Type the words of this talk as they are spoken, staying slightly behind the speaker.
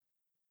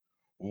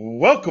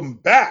Welcome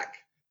back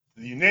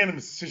to the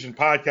Unanimous Decision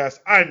Podcast.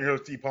 I'm your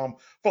host, D-Palm.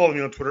 Follow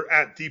me on Twitter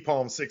at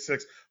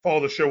DPalm66. Follow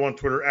the show on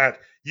Twitter at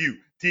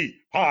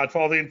UDPod.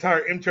 Follow the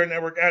entire MTR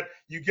network at,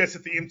 you guessed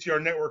it, the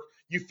MTR network.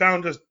 You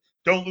found us.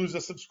 Don't lose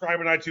us.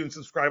 Subscribe on iTunes.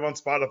 Subscribe on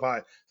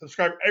Spotify.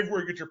 Subscribe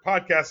everywhere you get your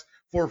podcasts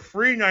for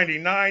free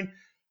 99.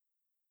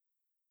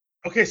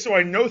 Okay, so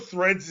I know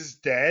Threads is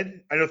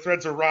dead. I know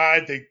Threads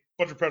arrived. They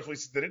bunch of press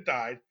releases that it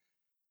died.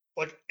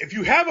 Like, if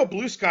you have a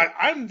Blue Sky,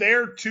 I'm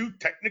there too,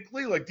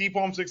 technically. Like,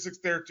 DPalm66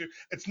 there too.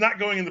 It's not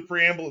going in the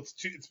preamble.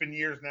 It's been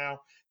years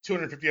now.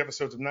 250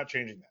 episodes. I'm not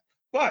changing that.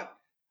 But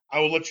I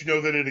will let you know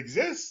that it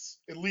exists,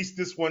 at least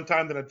this one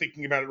time that I'm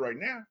thinking about it right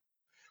now.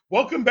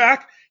 Welcome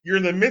back. You're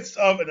in the midst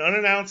of an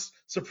unannounced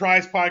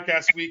surprise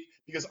podcast week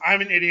because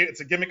I'm an idiot.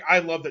 It's a gimmick I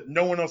love that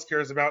no one else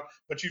cares about.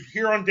 But you're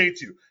here on day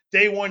 2.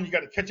 Day 1, you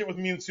got to catch up with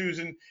me and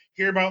Susan,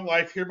 hear about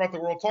life, hear about the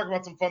world, talk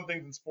about some fun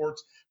things in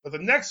sports. But the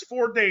next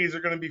 4 days are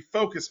going to be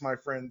focused, my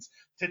friends.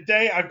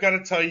 Today, I've got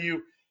to tell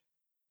you,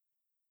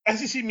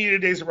 SEC Media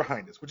Days are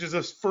behind us, which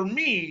is, for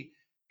me,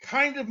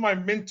 kind of my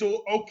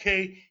mental,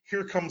 okay,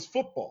 here comes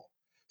football.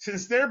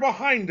 Since they're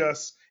behind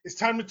us, it's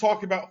time to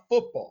talk about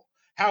football.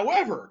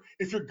 However,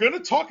 if you're going to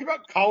talk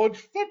about college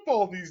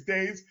football these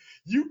days,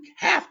 you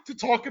have to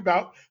talk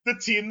about the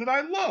team that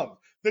I love.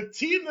 The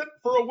team that,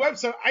 for a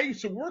website I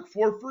used to work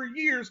for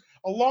years,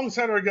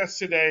 alongside our guest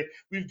today,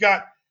 we've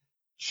got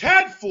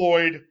Chad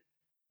Floyd,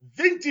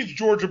 vintage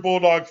Georgia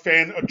Bulldog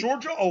fan, a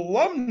Georgia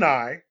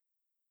alumni,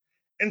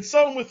 and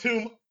someone with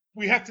whom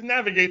we have to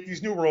navigate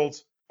these new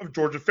worlds of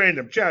Georgia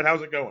fandom. Chad,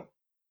 how's it going?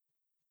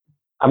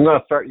 I'm going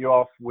to start you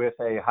off with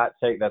a hot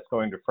take that's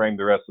going to frame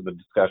the rest of the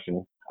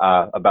discussion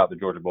about the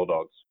Georgia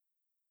Bulldogs.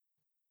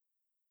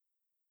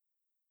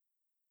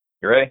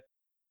 You ready?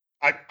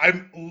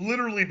 I'm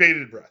literally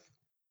bated breath.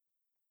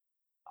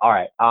 All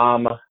right.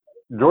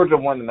 Georgia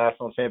won the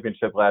national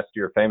championship last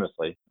year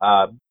famously.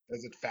 As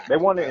a fact. They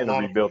won it in a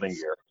rebuilding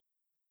year.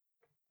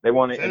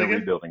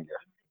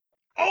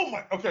 Oh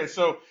my. Okay,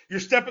 so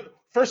you're stepping.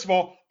 First of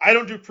all, I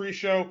don't do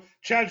pre-show.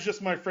 Chad's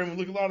just my friend. We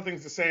look at a lot of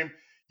things the same.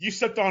 You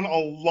stepped on a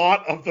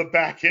lot of the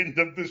back end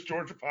of this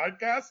Georgia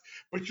podcast,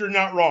 but you're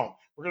not wrong.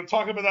 We're going to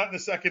talk about that in a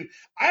second.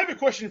 I have a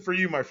question for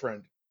you, my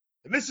friend.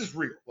 And this is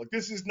real. Like,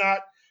 this is not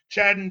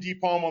Chad and D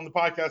Palm on the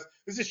podcast.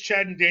 This is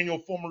Chad and Daniel,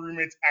 former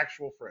roommates,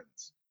 actual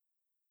friends.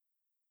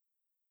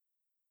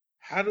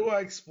 How do I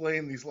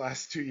explain these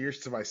last 2 years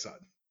to my son?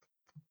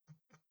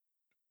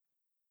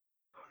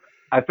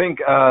 I think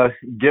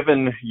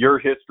given your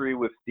history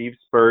with Steve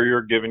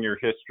Spurrier, given your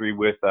history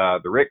with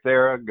the Ricks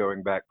era,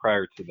 going back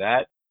prior to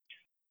that,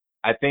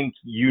 I think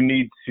you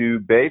need to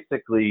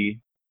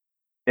basically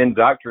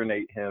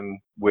indoctrinate him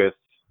with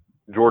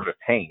Georgia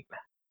pain.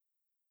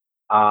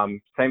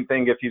 Same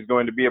thing if he's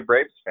going to be a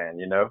Braves fan,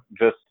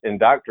 just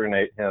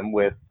indoctrinate him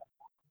with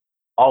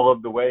all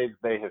of the ways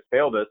they have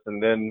failed us.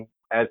 And then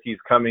as he's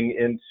coming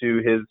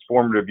into his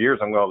formative years,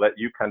 I'm going to let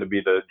you kind of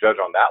be the judge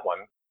on that one.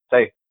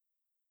 Say,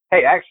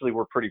 hey, actually,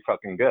 we're pretty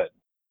fucking good.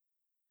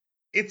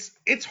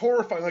 It's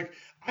horrifying. Like,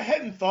 I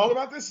hadn't thought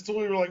about this until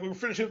we were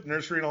finishing up the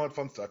nursery and all that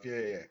fun stuff.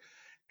 Yeah.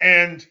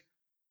 And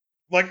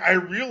like, I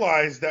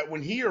realized that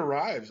when he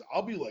arrives,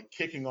 I'll be like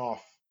kicking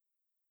off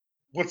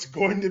what's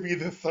going to be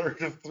the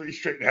third of 3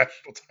 straight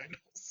national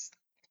titles.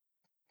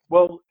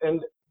 Well,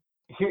 and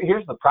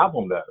here's the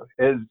problem though,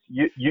 is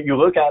you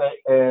look at it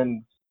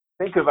and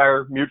think of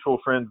our mutual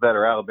friends that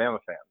are Alabama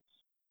fans.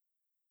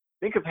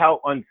 Think of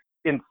how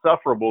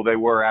insufferable they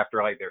were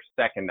after like their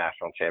second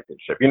national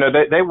championship.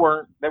 They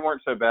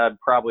weren't so bad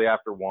probably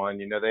after one.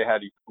 They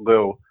had a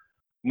little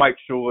Mike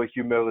Shula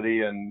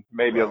humility and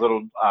maybe a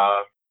little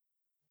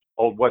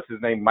old what's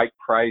his name, Mike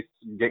Price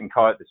getting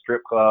caught at the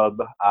strip club.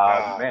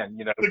 Alabama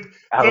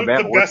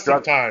the best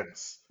of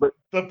times. But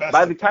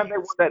by the time they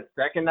won that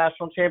second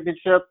national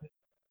championship,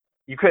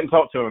 you couldn't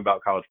talk to them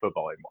about college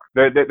football anymore.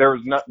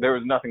 There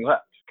was nothing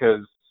left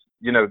because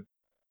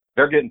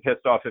they're getting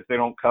pissed off if they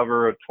don't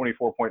cover a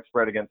 24-point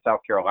spread against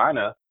South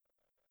Carolina.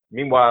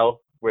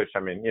 Meanwhile, spreads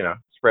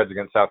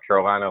against South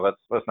Carolina,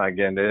 let's not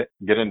get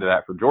into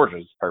that for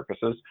Georgia's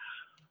purposes.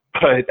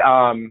 But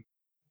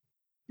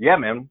yeah,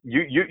 man,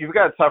 you've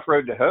got a tough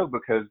road to hoe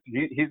because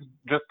he's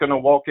just going to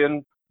walk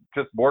in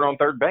just bored on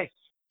third base.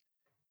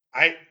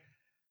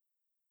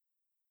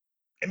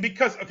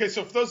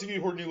 So for those of you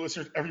who are new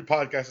listeners, every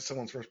podcast is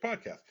someone's first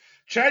podcast.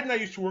 Chad and I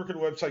used to work at a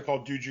website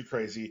called Dude You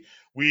Crazy.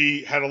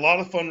 We had a lot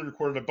of fun. We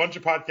recorded a bunch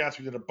of podcasts.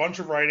 We did a bunch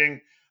of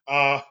writing.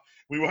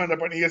 We wound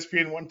up on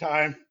ESPN one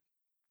time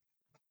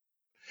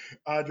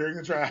during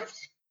the draft,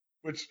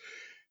 which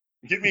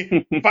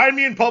find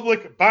me in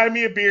public, buy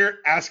me a beer,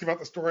 ask about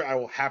the story. I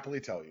will happily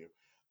tell you.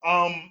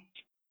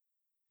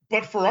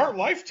 But for our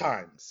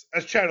lifetimes,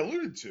 as Chad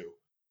alluded to,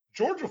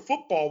 Georgia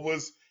football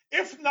was,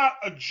 if not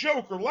a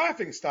joke or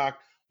laughingstock,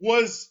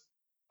 was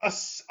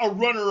a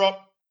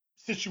runner-up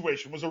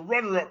situation, was a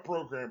runner-up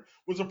program,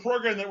 was a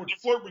program that would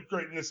flirt with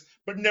greatness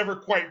but never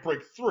quite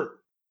break through.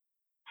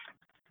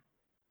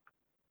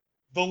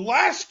 The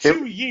last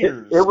 2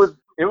 years...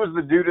 It was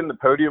the dude in the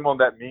podium on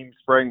that meme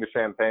spraying the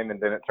champagne, and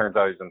then it turns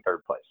out he's in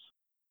third place.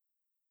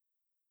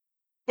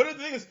 But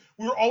the thing is,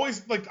 we were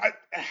always like,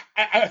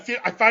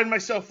 I find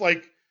myself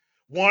like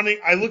wanting.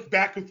 I look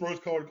back with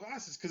rose-colored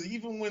glasses because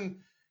even when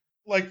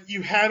like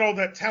you had all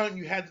that talent,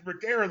 you had the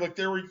Rick era. Like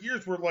there were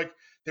years where like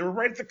they were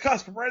right at the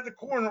cusp, right at the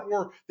corner,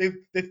 or they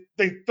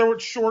throw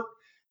it short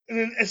in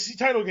an SEC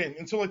title game,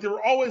 and so like they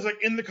were always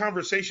like in the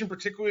conversation,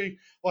 particularly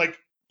like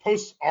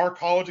post our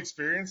college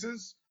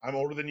experiences. I'm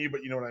older than you,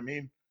 but you know what I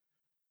mean.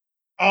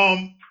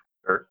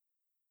 Sure.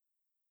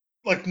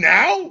 Like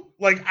now,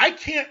 like I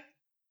can't.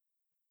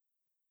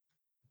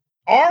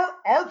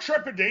 Our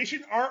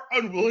trepidation, our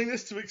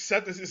unwillingness to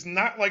accept this is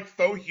not like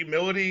faux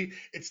humility.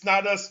 It's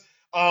not us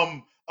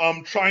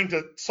trying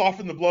to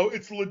soften the blow.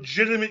 It's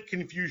legitimate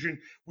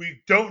confusion.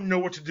 We don't know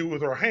what to do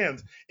with our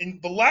hands.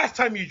 And the last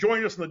time you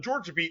joined us on the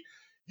Georgia beat,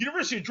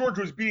 University of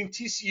Georgia was beating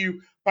TCU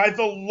by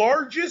the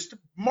largest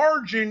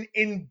margin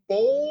in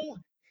bowl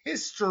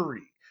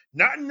history.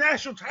 Not in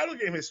national title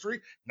game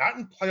history, not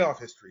in playoff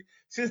history.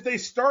 Since they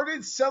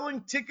started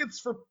selling tickets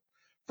for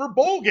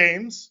bowl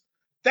games,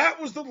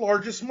 that was the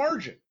largest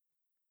margin.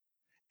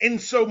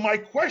 And so my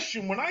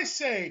question, when I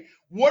say,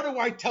 what do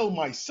I tell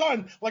my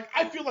son? Like,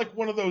 I feel like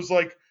one of those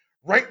like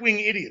right-wing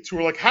idiots who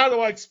are like, how do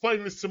I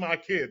explain this to my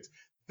kids?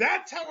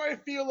 That's how I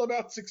feel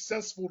about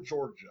successful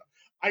Georgia.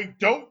 I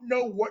don't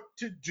know what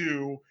to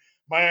do.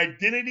 My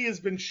identity has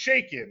been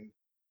shaken.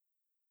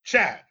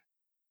 Chad,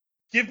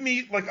 give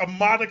me like a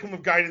modicum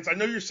of guidance. I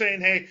know you're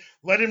saying, hey,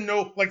 let him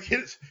know, like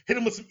hit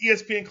him with some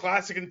ESPN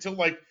Classic until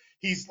like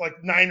he's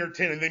like 9 or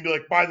 10, and then be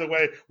like, by the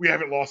way, we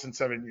haven't lost in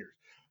 7 years.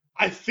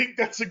 I think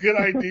that's a good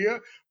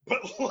idea,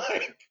 but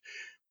like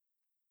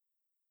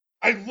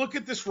I look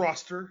at this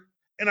roster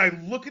and I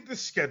look at the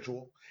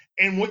schedule,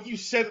 and what you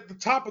said at the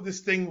top of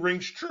this thing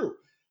rings true.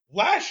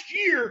 Last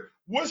year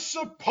was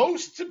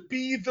supposed to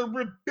be the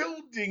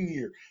rebuilding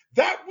year.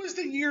 That was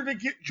the year to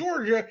get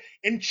Georgia.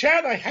 And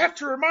Chad, I have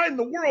to remind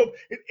the world,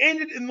 it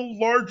ended in the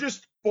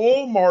largest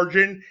bowl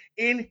margin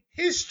in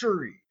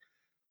history.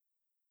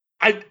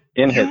 You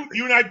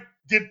and I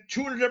did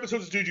 200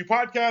 episodes of Juju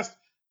Podcast.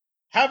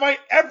 Have I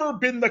ever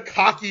been the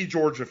cocky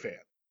Georgia fan?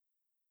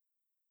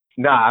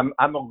 No,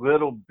 I'm a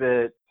little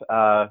bit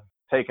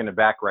taken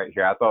aback right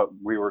here. I thought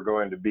we were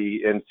going to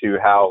be into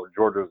how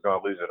Georgia was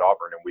going to lose at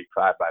Auburn in Week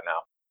 5 by now.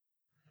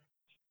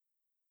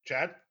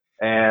 Chad?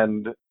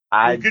 And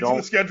we'll get to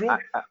the schedule.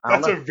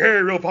 That's a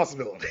very real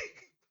possibility.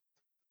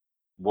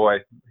 Boy,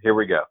 here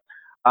we go.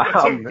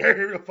 That's a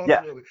very real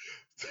possibility.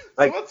 Yeah.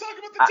 Like, so let's talk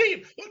about the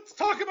team. Let's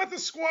talk about the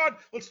squad.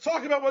 Let's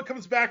talk about what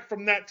comes back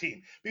from that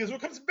team. Because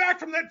what comes back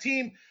from that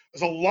team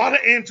is a lot of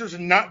answers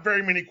and not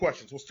very many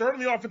questions. We'll start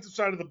on the offensive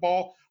side of the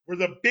ball, where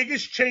the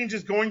biggest change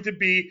is going to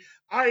be,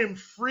 I am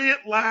free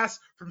at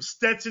last from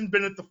Stetson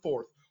Bennett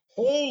IV.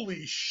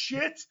 Holy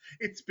shit.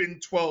 It's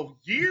been 12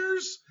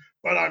 years,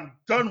 but I'm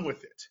done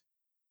with it.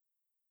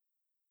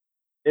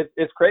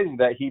 It's crazy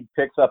that he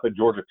picks up a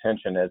Georgia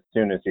pension as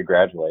soon as he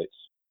graduates.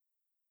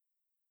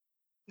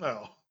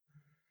 No.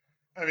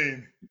 I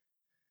mean,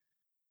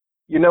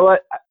 you know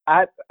what?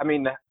 I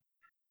mean,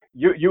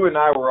 you and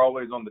I were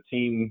always on the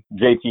team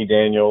JT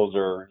Daniels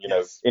or,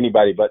 yes.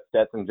 Anybody but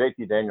Stetson.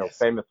 JT Daniels, yes.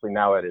 Famously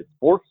now at his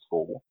sports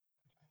school.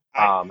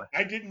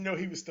 I didn't know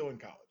he was still in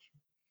college.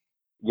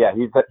 Yeah,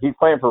 he's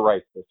playing for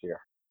Rice this year.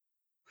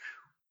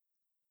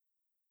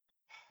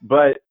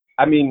 But,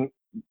 I mean,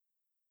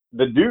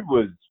 the dude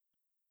was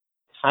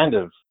kind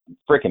of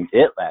freaking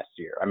it last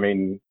year. I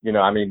mean, he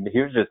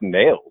was just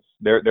nails.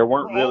 There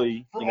weren't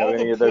really,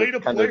 any of those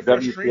kind of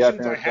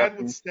frustrations I had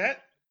with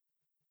Stet.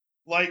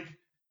 Like,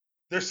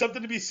 there's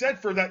something to be said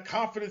for that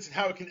confidence and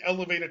how it can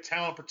elevate a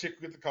talent,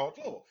 particularly at the college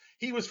level.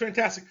 He was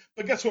fantastic,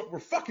 but guess what? We're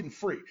fucking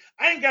free.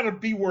 I ain't got to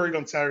be worried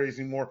on Saturdays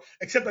anymore,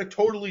 except I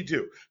totally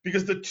do,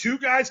 because the two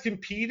guys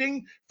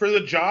competing for the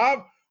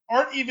job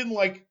aren't even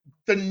like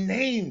the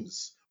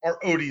names are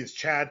odious,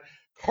 Chad.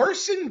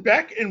 Carson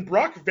Beck and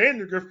Brock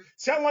Vandergriff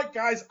sound like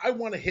guys I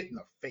want to hit in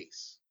the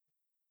face.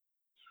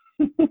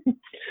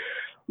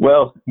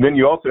 Well, then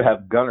you also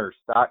have Gunnar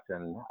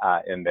Stockton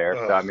in there.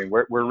 So, I mean,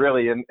 we're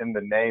really in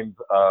the names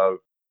of,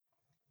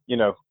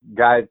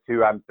 guys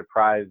who I'm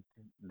surprised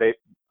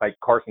like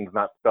Carson's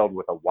not spelled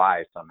with a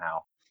Y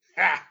somehow.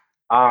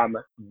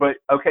 But,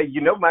 okay,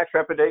 my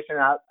trepidation,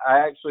 I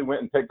actually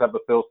went and picked up a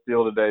Phil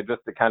Steele today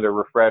just to kind of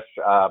refresh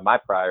my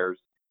priors.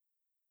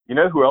 You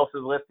know who else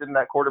is listed in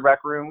that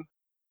quarterback room?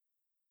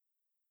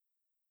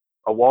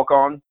 A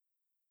walk-on?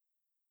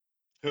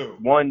 Who?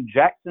 One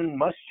Jackson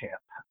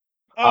Muschamp.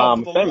 Oh,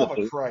 for the love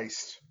of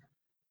Christ.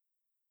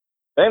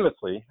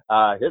 Famously,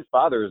 his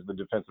father is the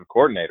defensive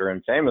coordinator,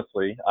 and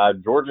famously,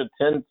 Georgia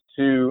tends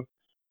to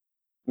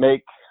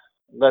make,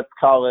 let's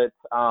call it,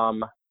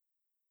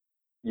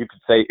 you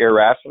could say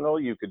irrational,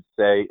 you could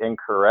say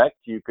incorrect,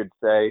 you could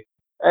say,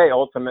 hey,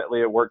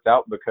 ultimately it worked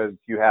out because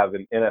you have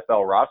an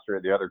NFL roster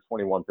at the other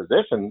 21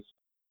 positions.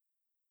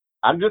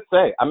 I'm just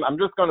saying, I'm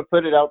just going to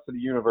put it out to the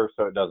universe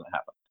so it doesn't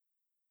happen.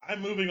 I'm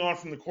moving on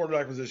from the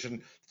quarterback position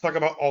to talk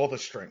about all the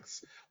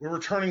strengths. We're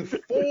returning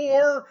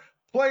 4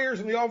 players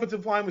on the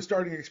offensive line with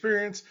starting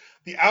experience.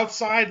 The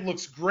outside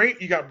looks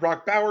great. You got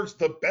Brock Bowers,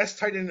 the best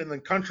tight end in the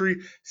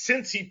country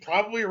since he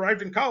probably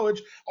arrived in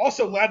college.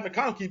 Also, Lad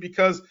McConkey,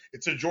 because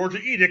it's a Georgia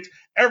edict.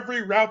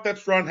 Every route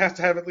that's run has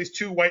to have at least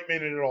 2 white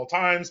men in it at all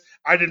times.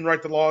 I didn't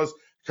write the laws.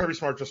 Kirby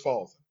Smart just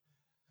follows them.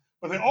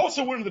 But they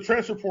also went into the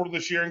transfer portal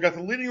this year and got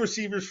the leading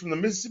receivers from the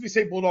Mississippi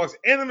State Bulldogs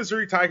and the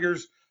Missouri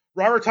Tigers,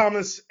 Robert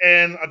Thomas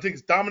and I think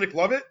it's Dominic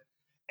Lovett.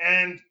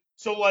 And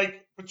so,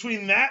 like,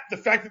 between that, the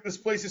fact that this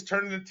place is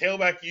turning into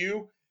tailback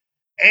U,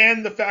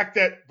 and the fact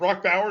that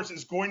Brock Bowers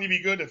is going to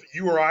be good if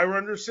you or I were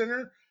under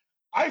center,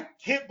 I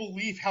can't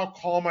believe how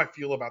calm I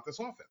feel about this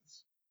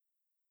offense.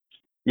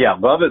 Yeah,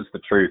 love is the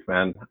truth,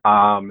 man.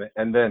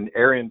 And then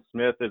Arian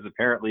Smith is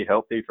apparently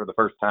healthy for the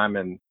first time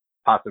in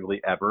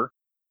possibly ever.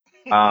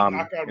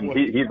 And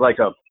he's like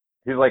a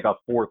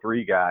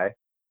 4-3 guy,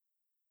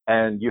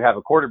 and you have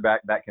a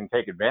quarterback that can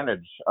take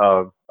advantage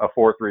of a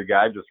 4-3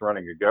 guy just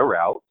running a go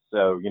route.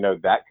 So, you know,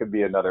 that could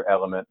be another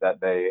element that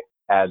they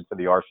add to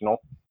the arsenal.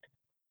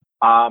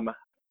 And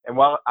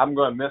while I'm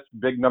going to miss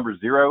big number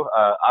 0,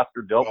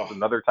 Oscar Delp's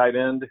another tight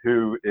end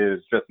who is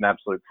just an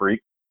absolute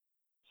freak.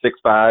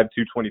 6'5",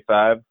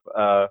 225,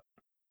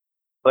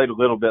 played a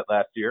little bit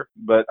last year,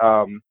 but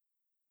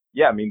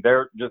yeah, I mean,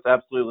 they're just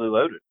absolutely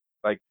loaded.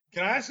 Like,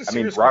 can I ask a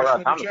serious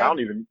question? Thomas, I don't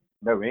even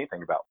know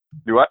anything about.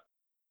 Do what?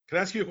 Can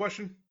I ask you a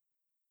question?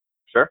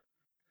 Sure.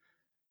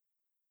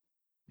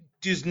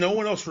 Does no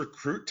one else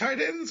recruit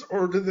tight ends,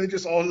 or did they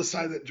just all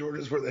decide that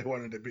Georgia's where they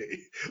wanted to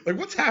be? Like,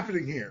 what's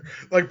happening here?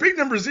 Like, big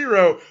number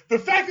 0, the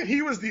fact that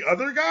he was the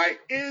other guy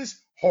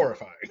is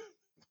horrifying.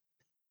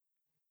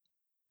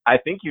 I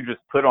think you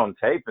just put on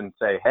tape and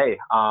say, hey,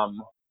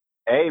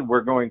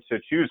 we're going to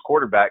choose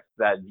quarterbacks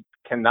that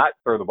cannot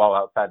throw the ball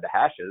outside the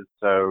hashes.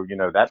 So, you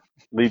know, that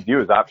leaves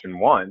you as option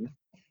 1.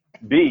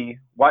 B,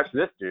 watch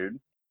this dude.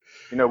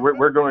 You know,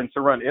 we're going to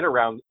run end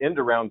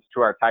arounds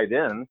to our tight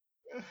ends.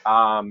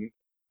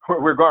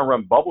 We're going to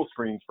run bubble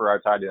screens for our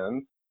tight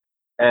ends.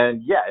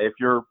 And yeah,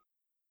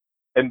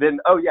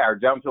 our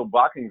downfield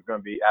blocking is going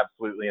to be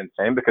absolutely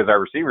insane because our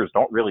receivers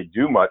don't really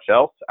do much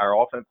else.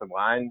 Our offensive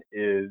line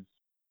is,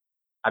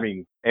 I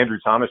mean, Andrew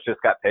Thomas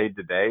just got paid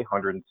today,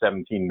 $117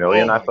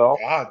 million. I saw. Oh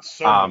my God,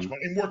 so much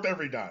money, and worth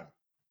every dime.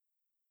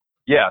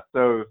 Yeah,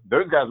 so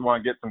those guys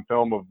want to get some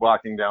film of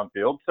blocking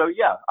downfield. So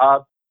yeah,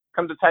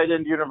 come to Tight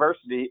End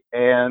University,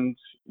 and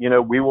you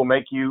know we will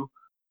make you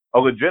a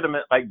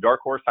legitimate, like,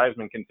 dark horse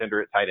Heisman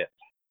contender at tight end.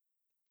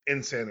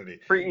 Insanity.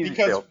 Pretty easy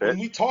because when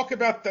we talk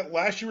about that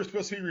last year was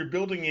supposed to be a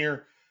rebuilding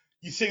year,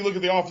 you say look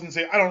at the offense and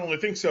say I don't really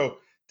think so.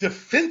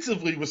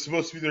 Defensively was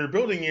supposed to be the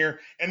rebuilding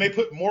year, and they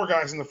put more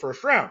guys in the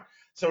first round.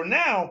 So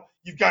now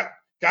you've got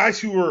guys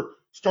who are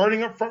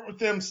starting up front with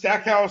them,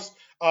 Stackhouse,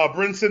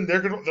 Brinson,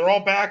 they're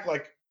all back.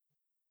 Like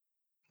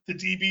the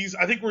DBs,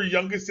 I think we're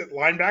youngest at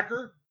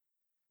linebacker.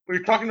 But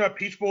you're talking about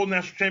Peach Bowl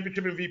national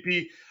championship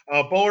MVP,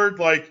 Bullard.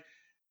 Like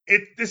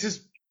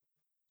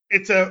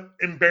it's a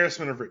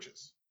embarrassment of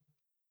riches.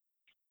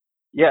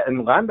 Yeah,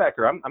 and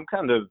linebacker, I'm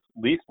kind of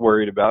least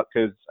worried about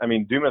because I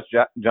mean Dumas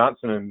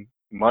Johnson and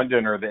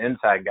Munden are the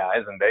inside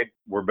guys, and they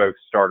were both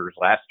starters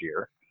last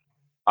year.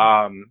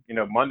 You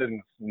know,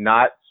 Munden's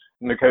not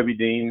N'Kobe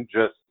Dean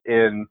just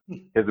in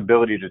his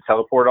ability to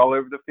teleport all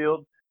over the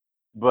field.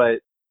 But,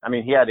 I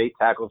mean, he had 8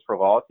 tackles for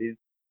loss. He's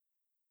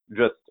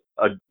just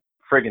a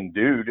friggin'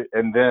 dude.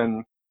 And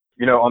then,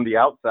 you know, on the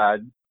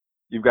outside,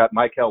 you've got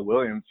Michael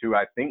Williams, who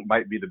I think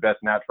might be the best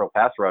natural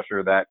pass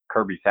rusher that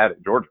Kirby's had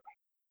at Georgia.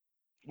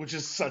 Which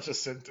is such a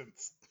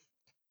sentence.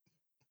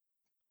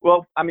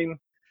 Well, I mean,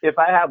 if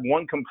I have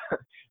one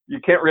you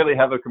can't really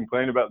have a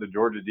complaint about the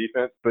Georgia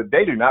defense, but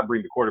they do not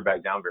bring the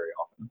quarterback down very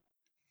often.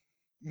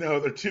 No,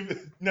 they're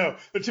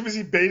too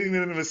busy baiting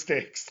them into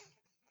mistakes.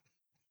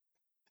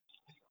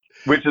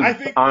 Which is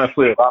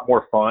honestly a lot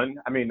more fun.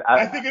 I mean,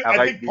 I think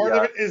part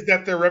of it is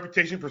that their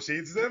reputation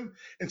precedes them,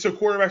 and so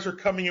quarterbacks are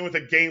coming in with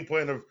a game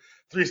plan of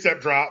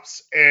 3-step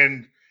drops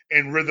and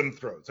rhythm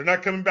throws. They're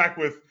not coming back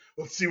with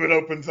let's see what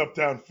opens up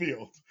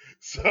downfield.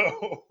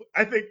 So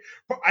I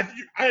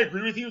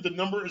agree with you. The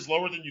number is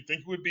lower than you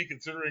think it would be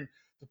considering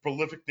the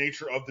prolific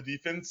nature of the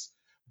defense.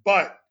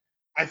 But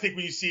I think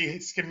when you see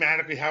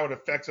schematically how it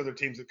affects other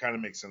teams, it kind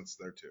of makes sense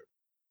there too.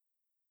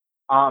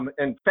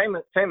 And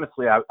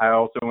famously, I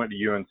also went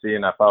to UNC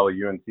and I follow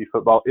UNC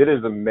football. It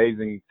is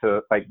amazing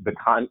to like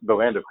the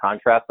land of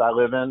contrast I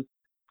live in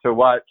to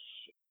watch,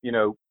 you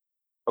know,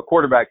 a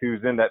quarterback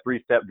who's in that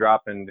 3-step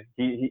drop and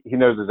he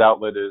knows his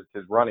outlet is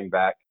his running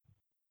back,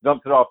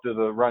 dumps it off to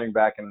the running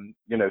back and,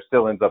 you know,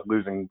 still ends up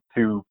losing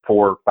 2,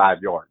 4, 5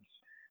 yards.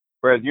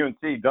 Whereas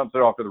UNC dumps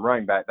it off to the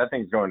running back, that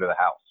thing's going to the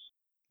house.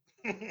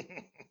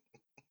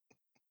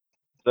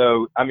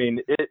 So, I mean,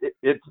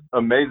 it's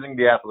amazing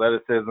the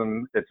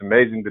athleticism, it's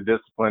amazing the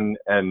discipline,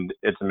 and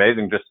it's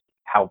amazing just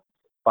how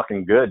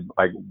fucking good,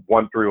 like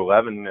 1 through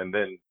 11 and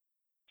then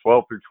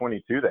 12 through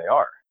 22 they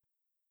are.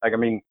 Like, I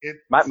mean,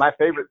 my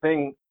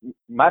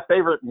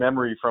favorite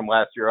memory from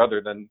last year,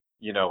 other than,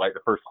 you know, like the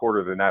first quarter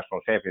of the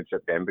national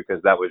championship game,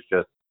 because that was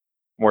just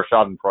more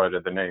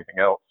schadenfreude than anything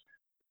else,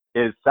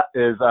 is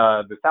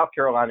the South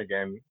Carolina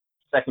game,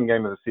 second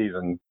game of the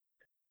season.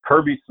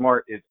 Kirby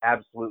Smart is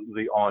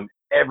absolutely on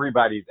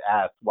everybody's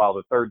ass while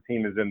the third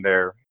team is in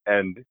there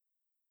and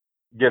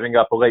giving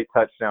up a late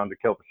touchdown to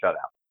kill the shutout.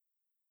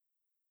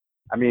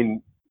 I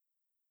mean,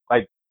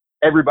 like,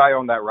 everybody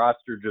on that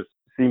roster just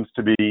seems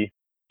to be,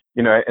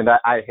 and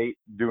I hate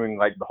doing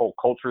like the whole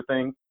culture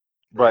thing,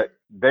 but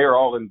they are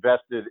all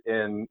invested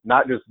in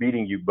not just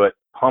beating you, but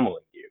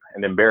pummeling you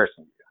and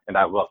embarrassing you. And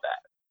I love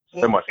that.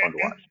 So much fun to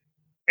watch.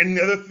 And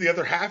the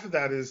other half of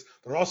that is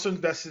they're also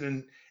invested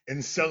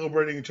in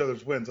celebrating each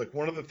other's wins. Like,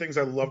 one of the things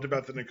I loved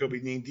about the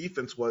Nakobe Dean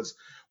defense was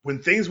when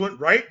things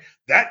went right,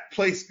 that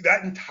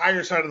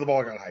entire side of the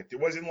ball got hyped. It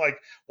wasn't like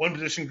one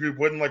position group,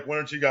 wasn't like one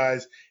or two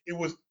guys. It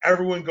was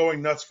everyone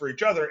going nuts for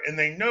each other, and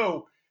they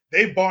know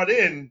they bought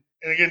in.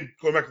 And again,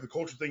 going back to the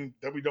culture thing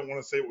that we don't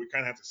want to say what we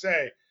kind of have to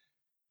say,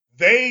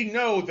 they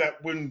know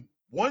that when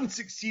one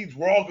succeeds,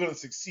 we're all going to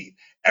succeed.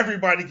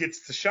 Everybody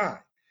gets to shine.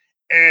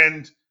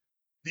 And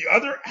the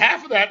other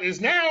half of that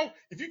is now,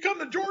 if you come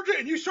to Georgia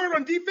and you start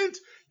on defense,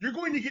 you're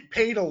going to get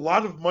paid a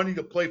lot of money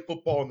to play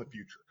football in the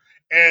future.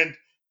 And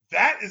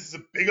that is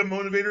as big a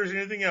motivator as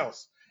anything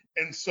else.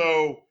 And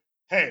so,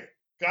 hey,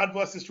 God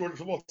bless this Georgia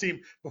football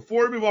team.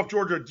 Before we move off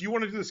Georgia, do you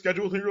want to do the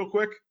schedule with me real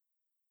quick?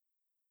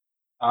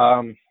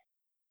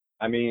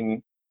 I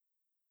mean,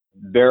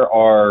 there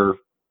are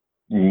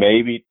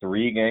maybe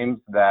 3 games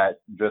that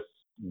just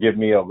give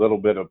me a little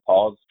bit of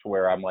pause to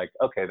where I'm like,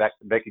 okay, that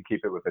they could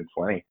keep it within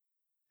 20.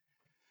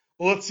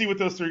 Well, let's see what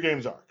those 3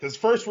 games are. Because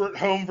first, we're at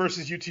home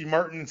versus UT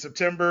Martin in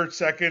September.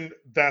 Second,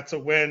 that's a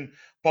win.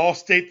 Ball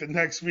State the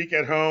next week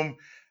at home.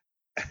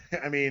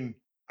 I mean,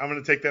 I'm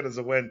going to take that as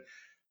a win.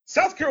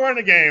 South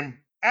Carolina game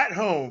at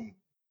home.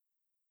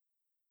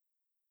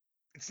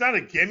 It's not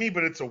a gimme,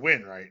 but it's a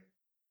win, right?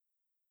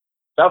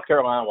 South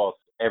Carolina lost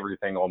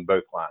everything on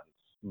both lines.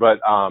 But,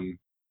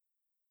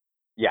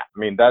 yeah, I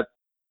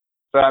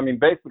mean,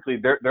 basically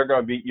they're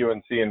going to beat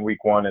UNC in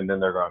week 1, and then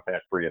they're going to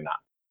finish 3-9.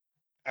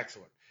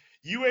 Excellent.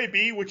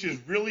 UAB, which is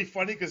really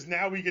funny because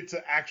now we get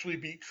to actually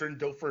beat Trent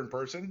Dilfer in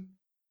person.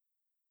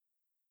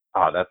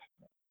 Oh,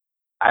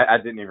 I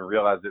didn't even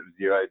realize it was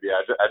UAB.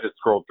 I just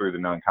scrolled through the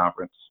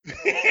non-conference.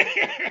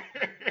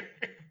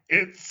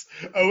 It's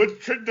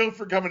Trent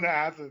Dilfer coming to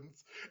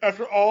Athens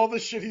after all the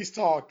shit he's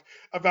talked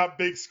about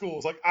big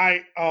schools. Like,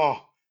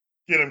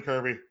 get him,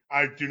 Kirby.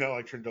 I do not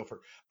like Trent Dilfer.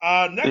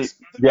 Next,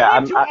 yeah,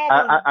 Go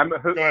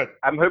ahead.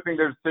 I'm hoping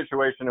there's a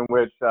situation in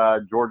which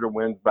Georgia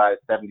wins by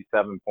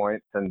 77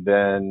 points, and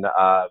then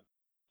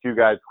 2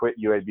 guys quit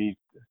UAB's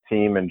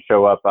team and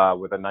show up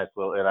with a nice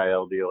little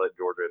NIL deal at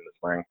Georgia in the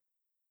spring.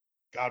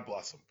 God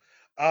bless them.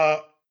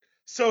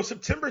 So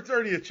September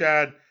 30th,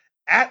 Chad,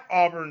 at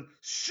Auburn,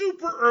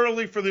 super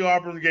early for the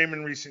Auburn game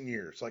in recent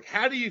years. Like,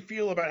 how do you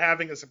feel about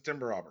having a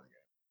September Auburn game?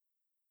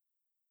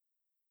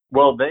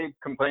 Well, they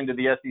complained to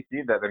the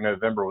SEC that their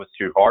November was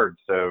too hard,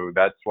 so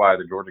that's why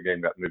the Georgia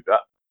game got moved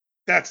up.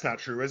 That's not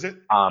true, is it?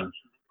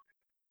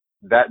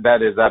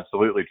 That is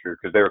absolutely true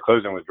because they were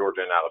closing with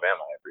Georgia and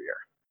Alabama every year.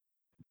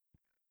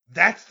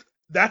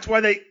 That's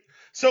why they.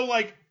 So,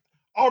 like,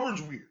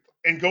 Auburn's weird,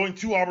 and going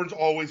to Auburn's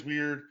always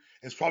weird.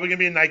 It's probably gonna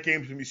be a night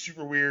game. It's gonna be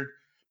super weird.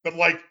 But,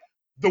 like,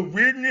 the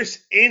weirdness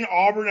in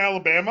Auburn,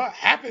 Alabama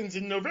happens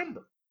in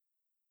November.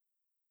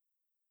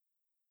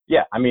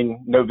 Yeah, I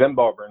mean,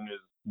 November Auburn is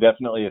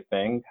definitely a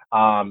thing.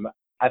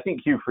 I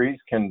think Hugh Freeze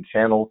can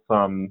channel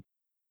some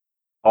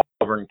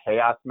Auburn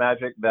chaos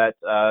magic that,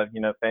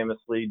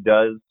 famously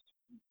does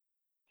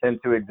tend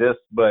to exist.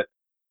 But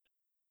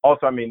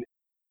also, I mean,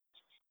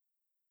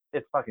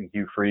 it's fucking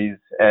Hugh Freeze,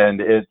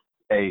 and it's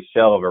a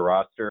shell of a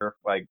roster.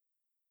 Like,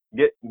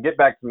 get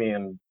back to me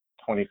in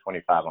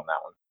 2025 on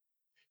that one.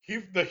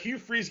 The Hugh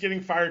Freeze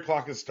getting fired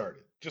clock has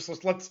started.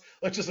 Let's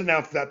just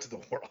announce that to the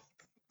world.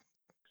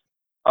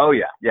 Oh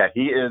yeah,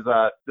 he is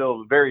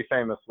still very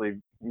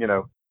famously,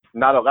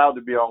 not allowed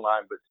to be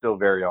online, but still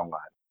very online.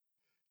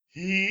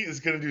 He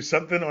is going to do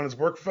something on his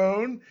work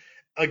phone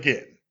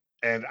again,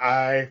 and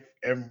I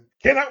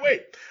cannot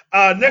wait.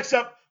 Next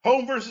up,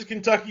 home versus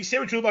Kentucky. Say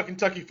what you will about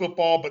Kentucky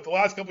football, but the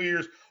last couple of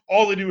years,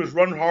 all they do is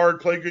run hard,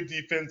 play good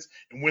defense,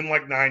 and win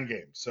like 9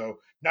 games. So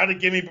not a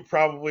gimme, but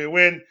probably a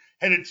win.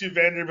 Headed to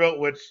Vanderbilt,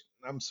 which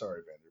I'm sorry,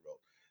 Vanderbilt.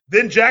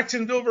 Then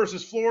Jacksonville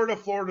versus Florida.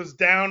 Florida's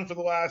down for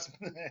the last.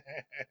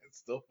 It's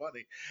still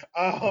funny.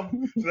 So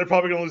they're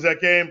probably going to lose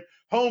that game.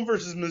 Home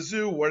versus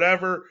Mizzou,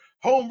 whatever.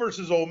 Home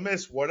versus Ole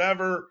Miss,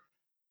 whatever.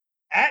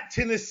 At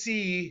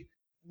Tennessee,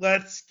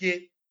 let's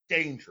get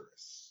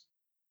dangerous.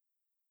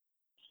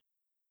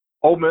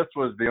 Ole Miss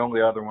was the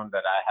only other one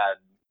that I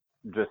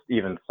had just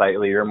even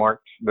slightly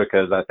earmarked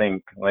because I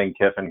think Lane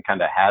Kiffin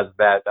kind of has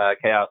that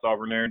Chaos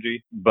Auburn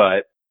energy.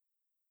 But,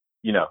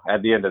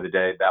 at the end of the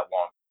day, that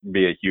won't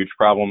be a huge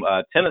problem.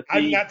 Tennessee,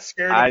 I'm not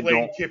scared of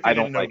Lane Kiffin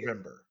in like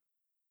November.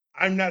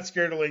 I'm not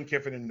scared of Lane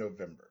Kiffin in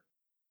November.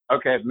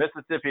 Okay, if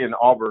Mississippi and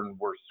Auburn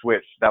were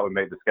switched, that would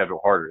make the schedule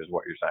harder, is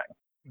what you're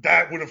saying.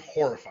 That would have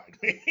horrified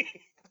me.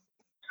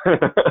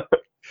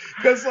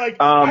 Because like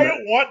Um, I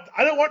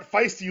don't want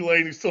feisty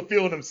Lane who's still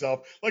feeling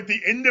himself. Like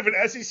the end of an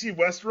SEC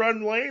West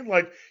run Lane,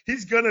 like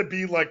he's gonna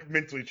be like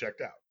mentally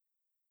checked out.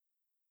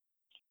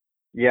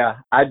 yeah,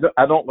 I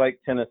don't like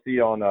Tennessee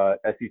on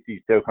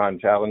SEC SoCon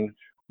Challenge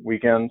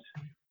weekends.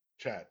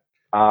 Chad,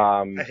 I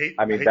I mean hate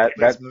to place that him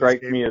in this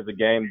strikes game. me as a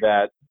game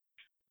that.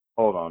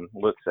 Hold on,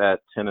 looks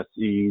at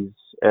Tennessee's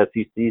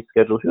SEC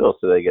schedule. Who else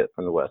do they get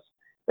from the West?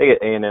 They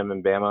get A&M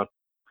and Bama.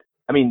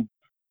 I mean,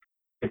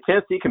 if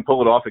Tennessee can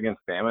pull it off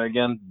against Bama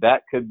again,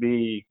 that could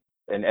be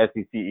an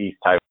SEC East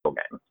title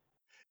game.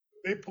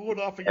 They pull it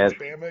off And against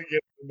Bama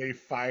again. They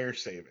fire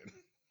Saban.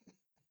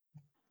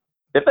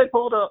 if they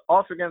pull it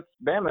off against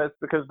Bama, it's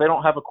because they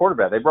don't have a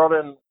quarterback. They brought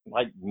in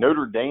like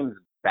Notre Dame's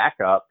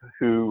backup,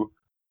 who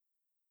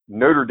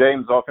Notre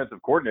Dame's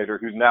offensive coordinator,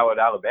 who's now at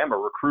Alabama,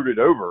 recruited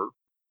over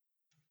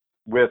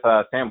with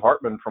Sam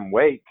Hartman from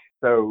Wake.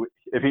 So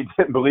if he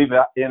didn't believe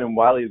in him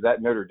while he was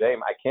at Notre Dame,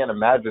 I can't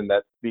imagine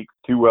that speaks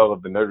too well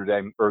of the Notre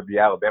Dame or the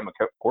Alabama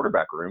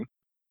quarterback room.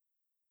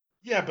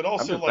 Yeah, but I'm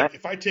also just saying. like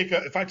if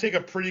I take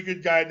a pretty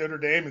good guy at Notre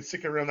Dame and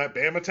stick it around that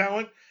Bama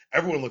talent,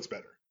 everyone looks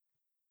better.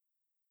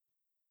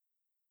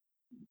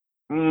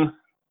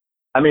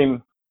 I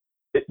mean,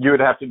 you would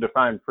have to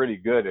define pretty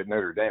good at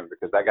Notre Dame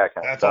because that guy kind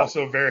of That's sucks.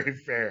 also very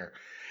fair.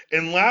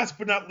 And last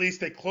but not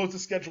least, they close the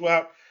schedule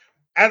out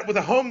with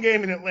a home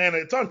game in Atlanta.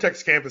 It's on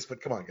Tech's campus,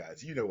 but come on,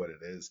 guys, you know what it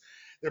is.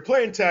 They're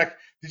playing Tech.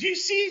 Did you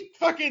see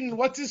fucking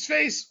what's his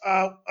face?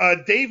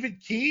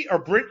 David Key or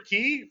Brent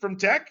Key from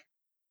Tech?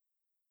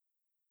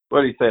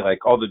 What do you say?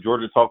 Like all the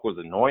Georgia talk was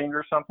annoying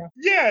or something?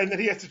 Yeah, and then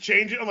he has to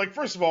change it. I'm like,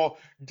 first of all,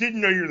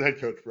 didn't know you were the head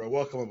coach, bro.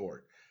 Welcome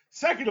aboard.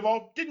 Second of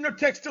all, didn't know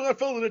Tech still had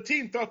filled in a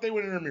team, thought they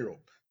went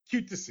intramural.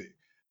 Cute to see.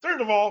 Third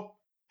of all,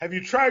 have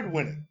you tried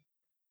winning?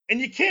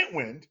 And you can't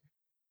win,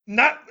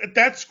 not at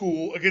that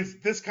school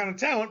against this kind of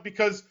talent,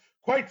 because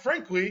quite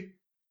frankly,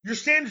 your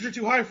standards are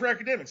too high for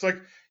academics. Like,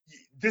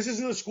 this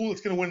isn't a school that's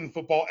going to win in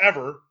football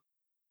ever.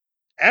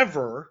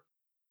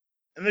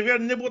 And they've got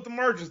to nibble at the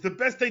margins. The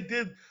best they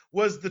did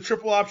was the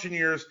triple option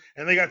years,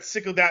 and they got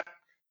sick of that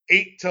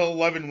 8 to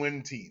 11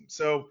 win team.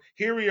 So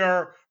here we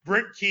are.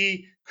 Brent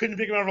Key couldn't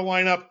pick him out of a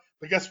lineup,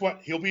 but guess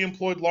what? He'll be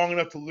employed long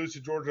enough to lose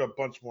to Georgia a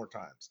bunch more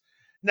times.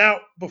 Now,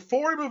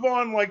 before we move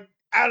on, like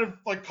out of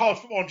like college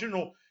football in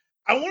general,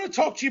 I want to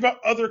talk to you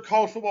about other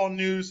college football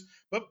news,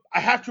 but I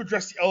have to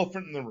address the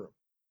elephant in the room.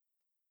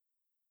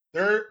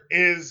 There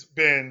has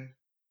been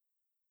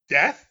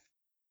death,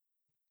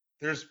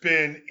 there's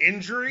been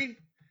injury,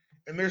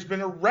 and there's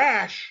been a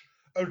rash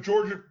of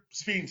Georgia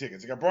speeding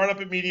tickets. It got brought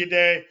up at Media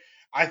Day.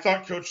 I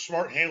thought Coach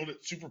Smart handled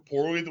it super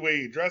poorly the way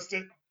he addressed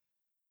it.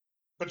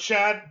 But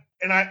Chad,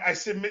 and I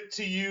submit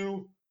to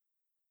you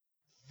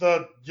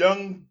the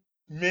young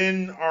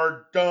men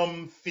are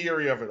dumb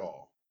theory of it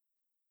all.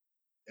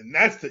 And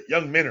that's that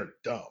young men are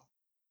dumb.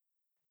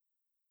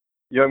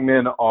 Young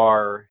men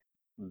are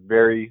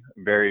very,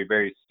 very,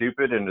 very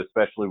stupid, and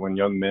especially when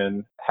young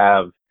men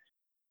have,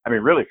 I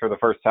mean, really for the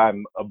first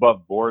time,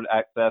 above board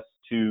access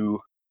to,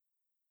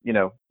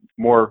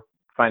 more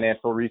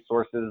financial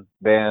resources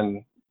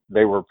than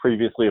they were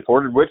previously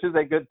afforded, which is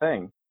a good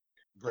thing.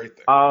 Great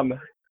thing.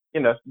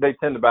 They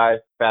tend to buy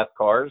fast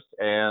cars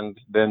and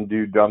then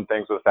do dumb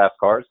things with fast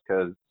cars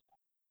because,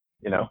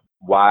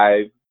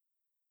 why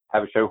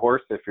have a show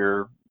horse if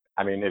you're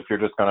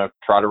just going to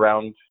trot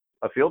around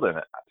a field in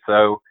it?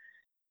 So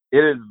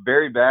it is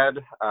very bad.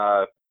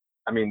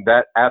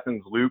 That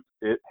Athens Loop,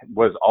 it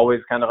was always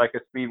kind of like a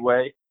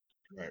speedway.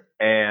 Right.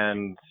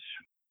 And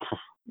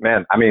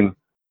man,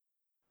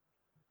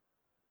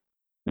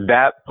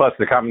 that plus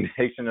the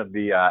combination of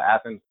the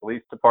Athens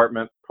Police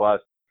Department plus,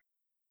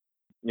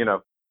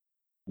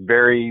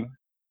 very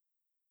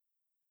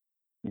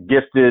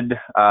gifted,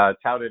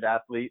 touted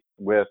athletes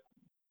with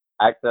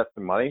access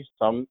to money,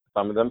 some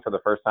of them for the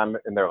first time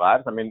in their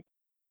lives.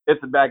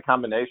 It's a bad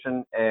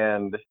combination.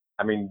 And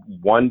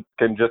one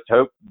can just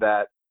hope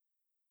that,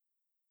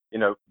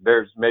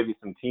 there's maybe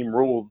some team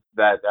rules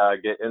that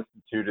get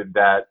instituted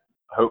that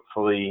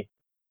hopefully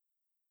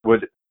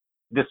would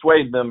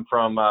dissuade them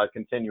from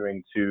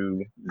continuing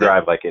to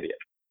drive like idiots.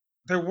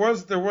 There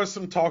was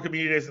some talk in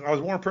media days, and I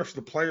was more impressed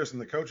with the players than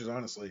the coaches,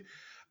 honestly,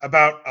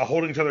 about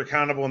holding each other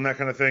accountable and that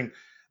kind of thing.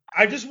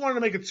 I just wanted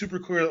to make it super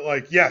clear that,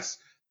 like, yes,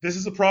 this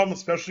is a problem,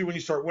 especially when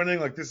you start winning.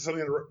 Like, this is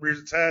something that rears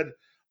its head.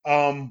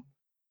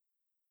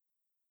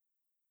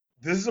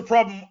 This is a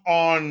problem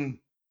on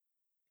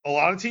a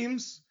lot of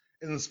teams,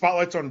 and the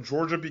spotlight's on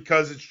Georgia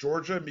because it's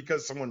Georgia and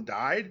because someone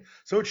died.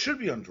 So it should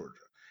be on Georgia.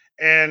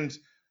 And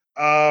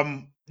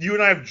you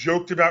and I have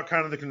joked about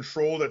kind of the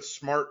control that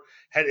Smart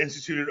had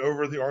instituted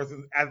over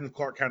the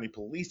Athens-Clarke County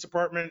Police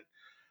Department.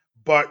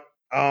 But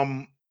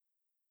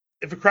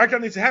if a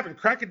crackdown needs to happen,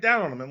 crack it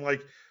down on them. And,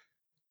 like,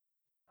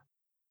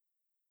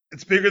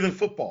 it's bigger than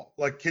football.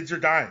 Like, kids are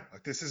dying.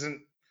 Like, this isn't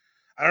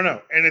 – I don't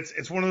know. And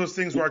it's one of those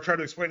things where I try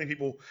to explain to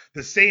people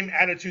the same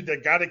attitude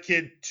that got a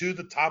kid to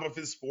the top of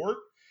his sport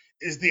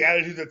is the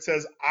attitude that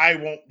says, I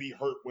won't be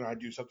hurt when I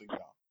do something dumb.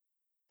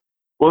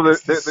 Well,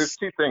 there's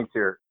two things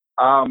here.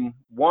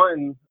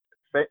 One,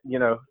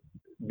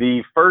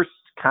 the first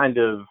kind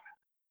of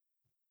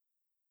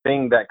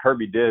thing that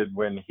Kirby did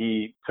when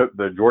he took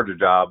the Georgia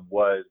job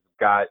was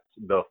got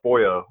the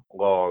FOIA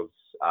laws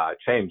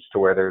changed to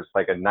where there's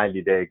like a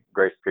 90-day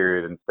grace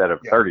period instead of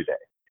 30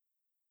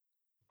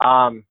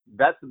 days.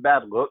 That's a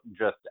bad look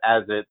just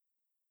as it,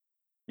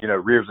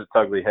 rears its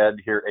ugly head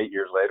here 8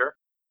 years later.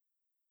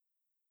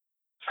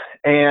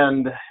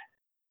 And,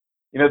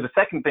 the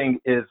second thing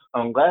is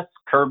unless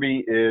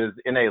Kirby is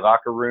in a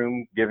locker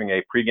room giving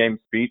a pregame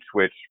speech,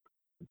 which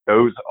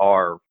those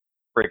are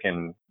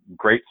freaking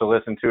great to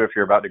listen to if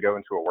you're about to go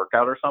into a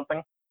workout or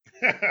something.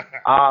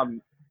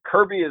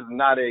 Kirby is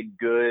not a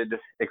good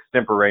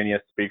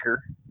extemporaneous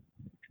speaker.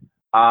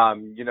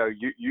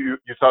 You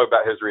talk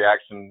about his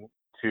reaction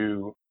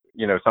to,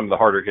 some of the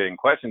harder hitting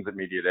questions at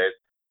media days.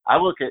 I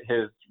look at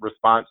his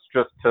response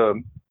just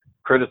to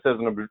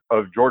criticism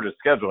of Georgia's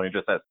scheduling,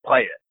 just as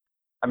play it.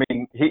 I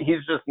mean,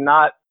 he's just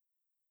not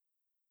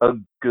a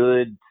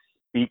good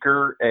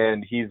speaker,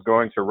 and he's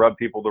going to rub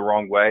people the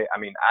wrong way. I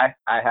mean,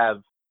 I have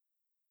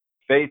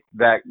faith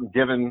that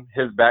given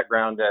his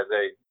background as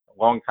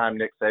a longtime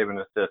Nick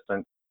Saban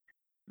assistant,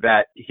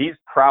 that he's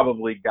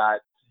probably got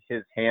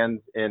his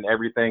hands in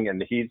everything,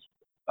 and he's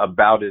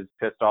about as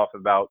pissed off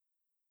about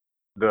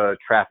the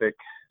traffic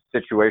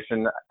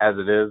situation as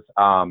it is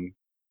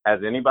as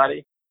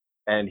anybody,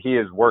 and he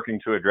is working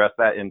to address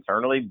that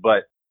internally.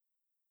 But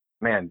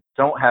man,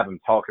 don't have him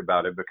talk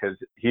about it because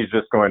he's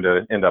just going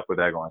to end up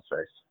with egg on his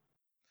face.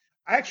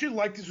 I actually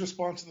liked his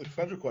response to the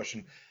federal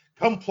question.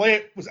 Come play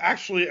it was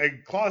actually a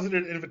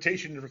closeted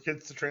invitation for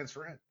kids to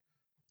transfer in.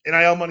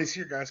 NIL money's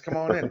here, guys. Come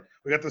on in.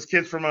 We got those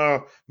kids from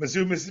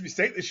Mizzou, Mississippi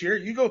State this year.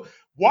 You go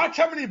watch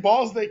how many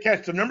balls they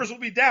catch. The numbers will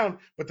be down,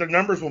 but their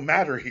numbers will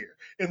matter here.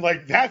 And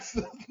that's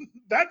the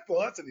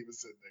lesson he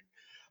was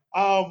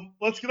sending.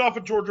 Let's get off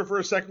of Georgia for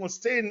a second. Let's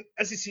stay in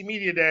SEC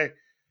Media Day.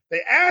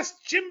 They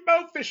asked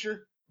Jimbo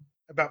Fisher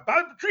about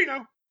Bobby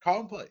Petrino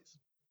calling plays.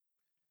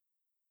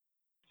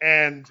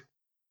 And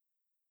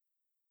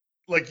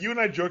you and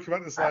I joked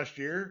about this last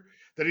year,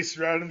 that he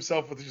surrounded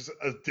himself with just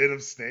a den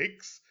of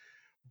snakes.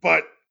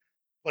 But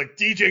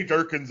DJ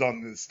Durkin's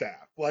on this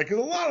staff. There's a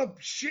lot of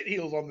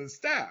shitheels on this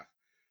staff.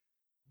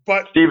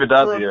 But Steve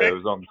Adazio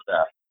is on the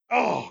staff.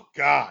 Oh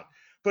God!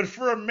 But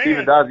for a man, Steve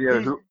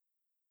Adazio,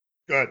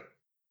 good.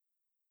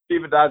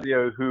 Steve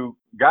Adazio, who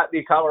got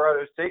the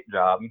Colorado State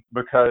job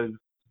because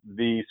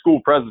the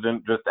school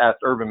president just asked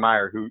Urban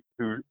Meyer who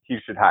he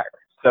should hire.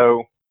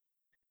 So,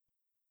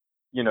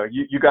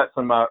 you got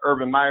some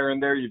Urban Meyer in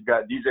there. You've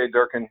got DJ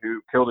Durkin, who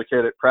killed a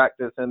kid at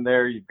practice, in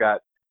there. You've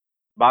got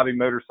Bobby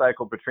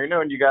Motorcycle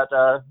Petrino, and you got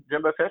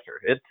Jimbo Fisher.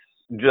 It's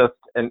just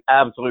an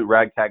absolute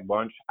ragtag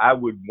bunch. I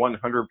would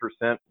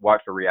 100%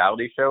 watch a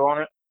reality show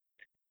on it.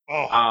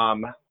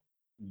 Oh.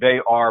 They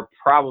are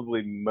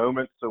probably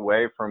moments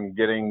away from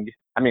getting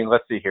 –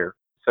 let's see here.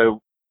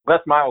 So Les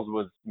Miles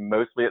was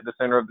mostly at the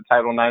center of the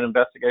Title IX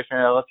investigation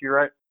at LSU,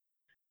 right?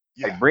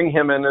 Yeah. Bring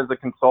him in as a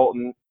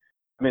consultant.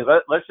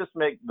 Let's just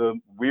make the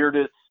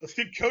weirdest – Let's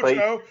get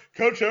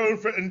Coach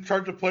O in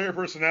charge of player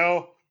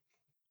personnel.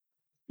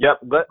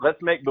 Yep,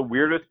 let's make the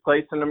weirdest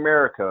place in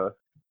America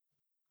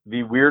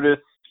the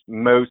weirdest,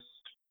 most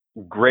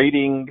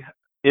grating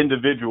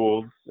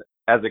individuals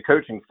as a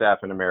coaching staff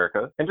in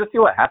America, and just see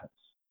what happens.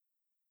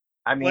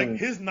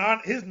 His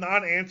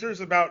non-answers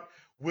about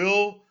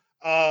will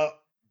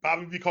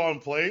Bobby be calling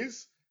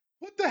plays?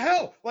 What the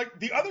hell?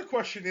 The other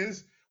question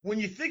is, when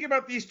you think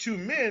about these two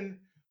men,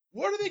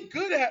 what are they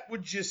good at,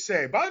 would you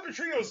say? Bobby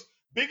Petrino's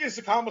biggest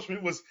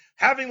accomplishment was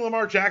having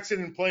Lamar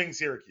Jackson and playing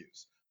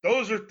Syracuse.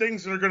 Those are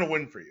things that are going to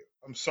win for you.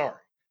 I'm sorry.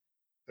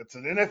 That's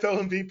an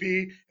NFL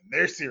MVP, and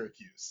they're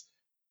Syracuse.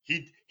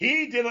 He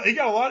gets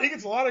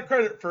a lot of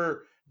credit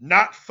for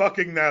not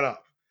fucking that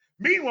up.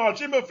 Meanwhile,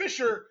 Jimbo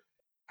Fisher,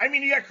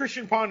 he got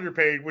Christian Ponder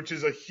paid, which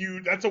is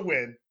that's a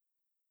win.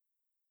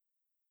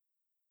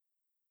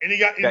 And he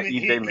got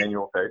EJ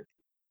Manuel paid.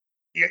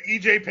 Yeah,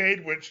 EJ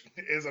paid, which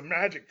is a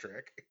magic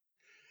trick.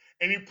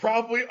 And he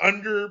probably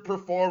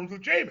underperformed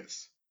with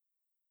Jameis.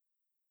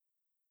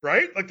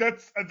 Right?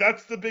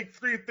 That's the big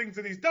three things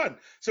that he's done.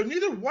 So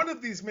neither one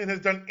of these men has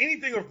done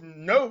anything of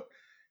note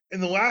in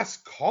the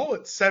last, call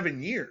it,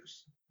 7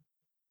 years.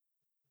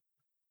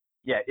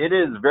 Yeah, it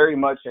is very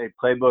much a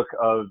playbook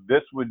of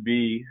this would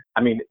be,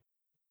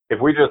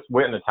 if we just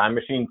went in a time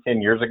machine 10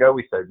 years ago,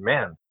 we said,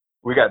 man,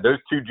 we got those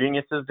two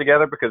geniuses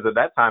together, because at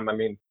that time,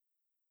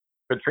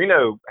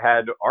 Petrino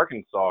had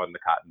Arkansas in the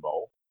Cotton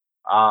Bowl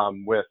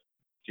with,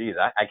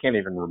 I can't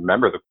even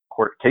remember the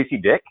court, Casey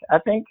Dick, I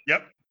think.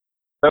 Yep.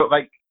 So,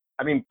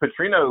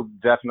 Petrino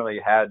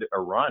definitely had a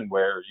run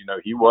where,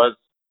 he was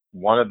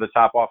one of the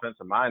top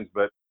offensive minds,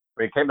 but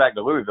when he came back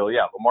to Louisville,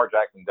 Lamar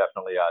Jackson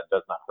definitely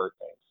does not hurt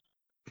things.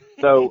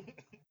 So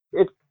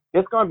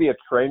it's going to be a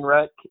train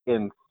wreck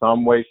in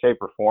some way, shape,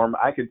 or form.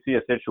 I could see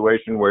a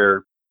situation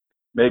where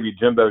maybe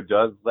Jimbo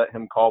does let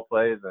him call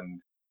plays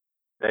and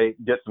they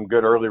get some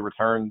good early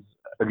returns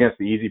against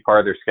the easy part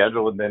of their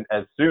schedule, and then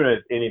as soon as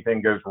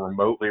anything goes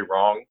remotely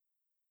wrong,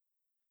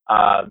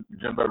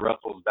 Jimbo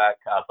wrestles back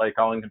play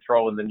calling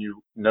control, and then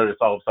you notice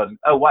all of a sudden,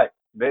 oh, wait,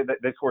 they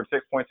scored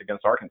 6 points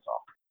against Arkansas.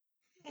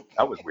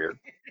 That was weird.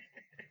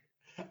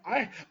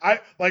 I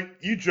like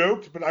you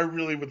joked, but I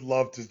really would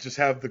love to just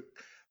have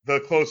the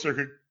closed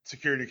circuit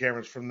security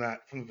cameras from the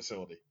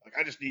facility. Like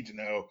I just need to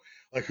know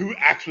like who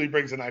actually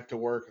brings a knife to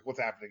work, like what's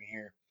happening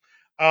here.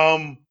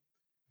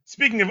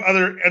 Speaking of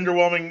other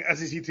underwhelming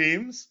SEC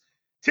teams,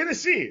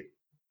 Tennessee.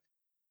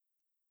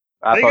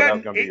 I They thought got that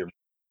was going to be your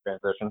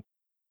transition.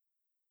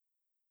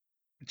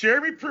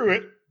 Jeremy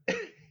Pruitt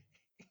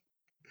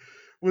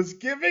was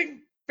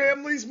giving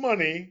families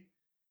money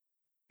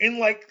in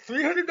like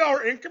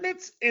 $300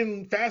 increments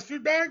in fast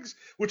food bags,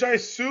 which I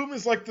assume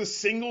is like the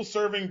single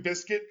serving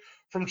biscuit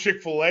from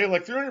Chick-fil-A.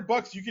 Like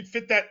 $300, you could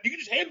fit that. You could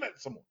just hand that to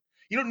someone.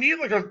 You don't need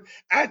like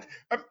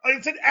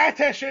it's an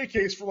attaché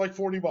case for like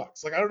 $40.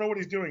 Like I don't know what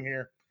he's doing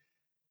here.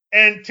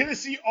 And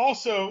Tennessee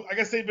also, I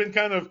guess they've been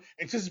kind of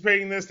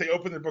anticipating this. They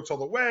opened their books all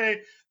the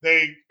way.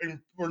 They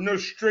were no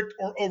strict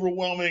or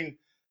overwhelming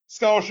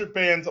scholarship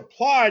bans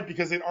applied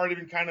because they'd already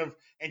been kind of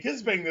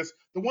anticipating this.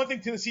 The one thing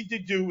Tennessee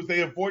did do was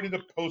they avoided a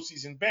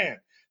postseason ban.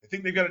 They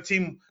think they've got a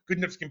team good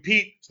enough to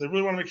compete, so they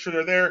really want to make sure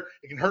they're there.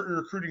 It can hurt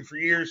your recruiting for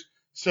years.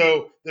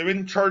 So they've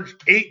been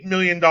charged $8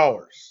 million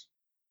to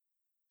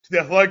the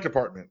athletic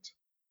department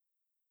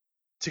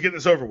to get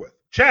this over with.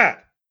 Chad,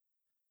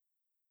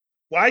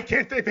 why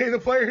can't they pay the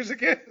players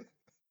again?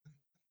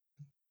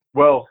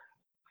 Well,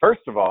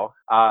 first of all,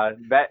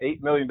 that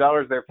 $8 million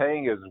they're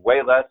paying is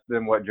way less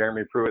than what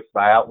Jeremy Pruitt's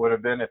buyout would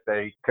have been if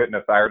they couldn't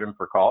have fired him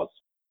for cause.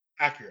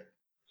 Accurate.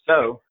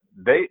 So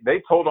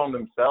they told on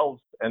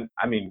themselves, and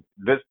I mean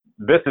this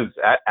is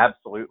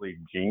absolutely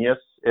genius.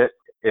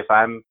 If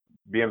I'm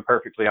being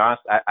perfectly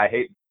honest,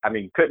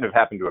 couldn't have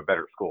happened to a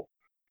better school.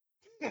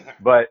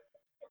 But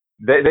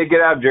they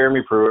get out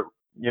Jeremy Pruitt,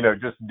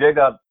 just dig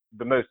up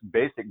the most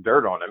basic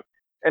dirt on him,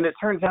 and it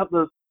turns out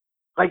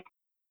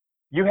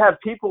you have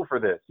people for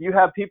this. You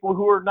have people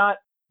who are not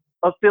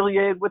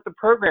affiliated with the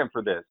program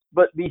for this,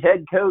 but the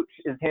head coach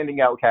is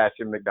handing out cash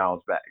in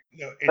McDonald's bags.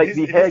 No, in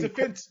his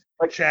defense,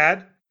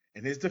 Chad,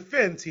 in his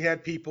defense, he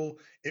had people.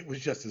 It was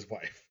just his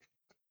wife.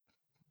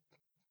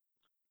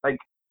 Like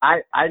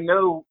I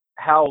know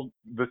how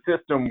the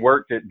system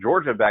worked at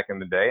Georgia back in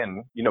the day,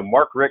 and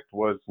Mark Richt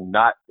was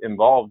not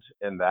involved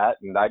in that,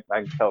 and I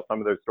can tell some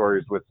of those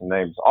stories with some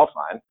names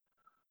offline.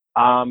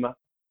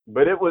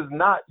 But it was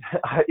not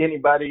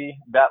anybody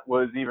that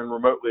was even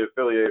remotely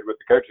affiliated with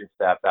the coaching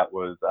staff that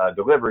was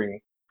delivering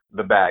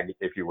the bag,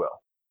 if you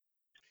will.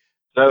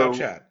 So,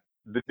 Chad,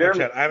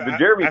 Jeremy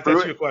I Pruitt.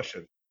 ask you a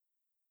question.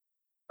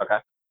 Okay.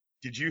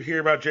 Did you hear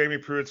about Jeremy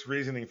Pruitt's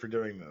reasoning for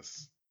doing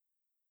this?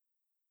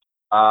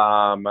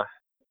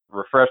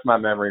 Refresh my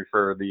memory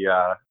for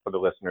the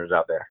listeners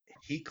out there.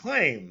 He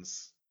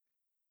claims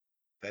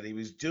that he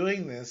was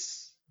doing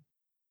this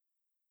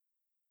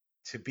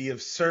to be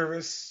of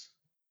service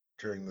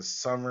during the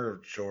summer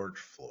of George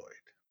Floyd.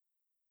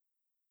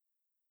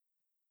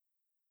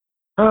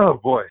 Oh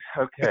boy.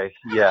 Okay.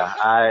 Yeah,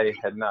 I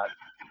had not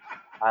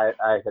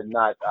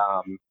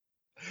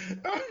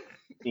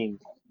seen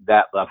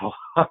that level.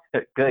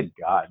 Good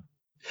God.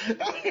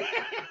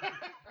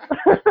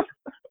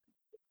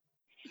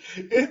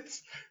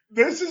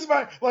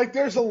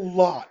 There's a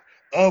lot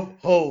of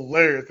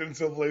hilarious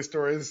NCAA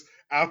stories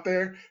out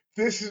there.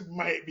 This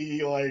may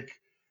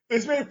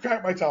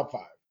crack my top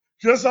 5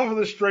 just off of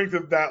the strength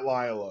of that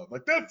lie alone.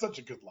 Like that's such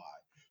a good lie.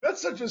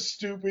 That's such a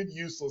stupid,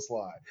 useless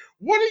lie.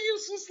 What a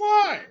useless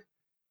lie!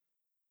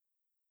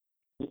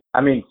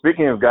 I mean,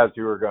 speaking of guys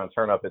who are going to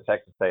turn up at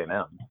Texas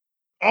A&M.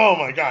 Oh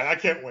my God, I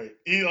can't wait.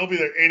 He'll be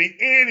there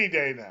any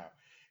day now.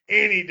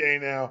 Any day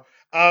now.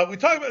 We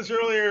talked about this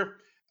earlier.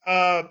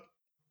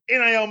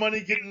 NIL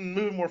money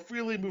moving more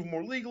freely, moving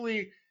more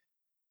legally.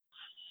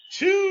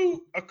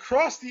 2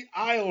 across the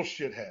aisle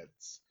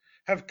shitheads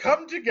have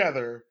come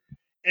together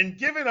and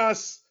given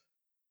us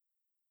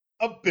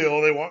a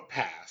bill they want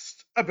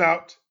passed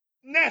about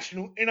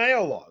national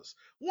NIL laws.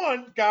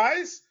 1,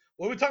 guys,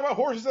 when we talk about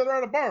horses that are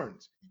out of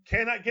barns, you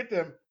cannot get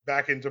them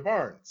back into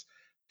barns.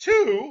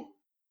 2,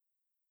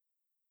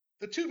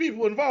 the 2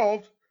 people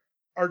involved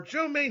are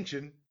Joe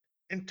Manchin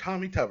and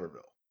Tommy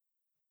Tuberville.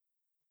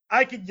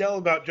 I could yell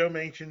about Joe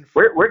Manchin.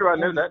 Where do I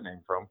know that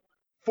name from?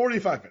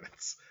 45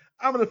 minutes.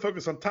 I'm going to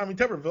focus on Tommy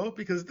Tuberville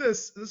because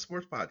this is a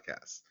sports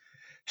podcast.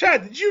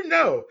 Chad, did you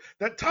know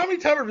that Tommy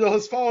Tuberville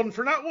has fallen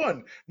for not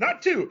 1,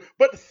 not 2,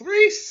 but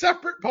 3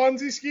 separate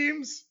Ponzi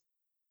schemes?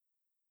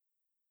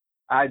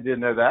 I did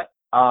know that.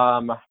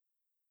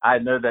 I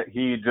know that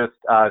he just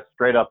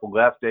straight up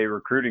left a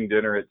recruiting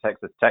dinner at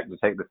Texas Tech to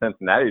take the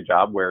Cincinnati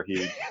job, where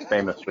he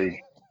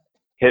famously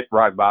hit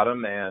rock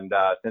bottom, and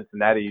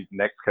Cincinnati's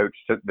next coach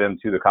took them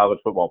to the college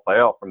football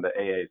playoff from the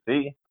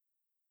AAC.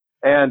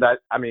 And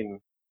I mean,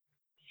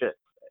 shit,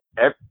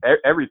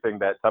 everything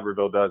that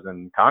Tuberville does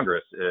in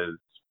Congress is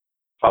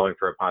falling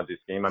for a Ponzi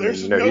scheme.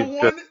 There's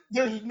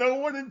no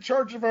one in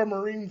charge of our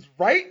Marines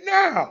right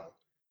now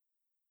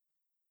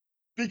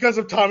because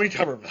of Tommy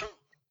Tuberville.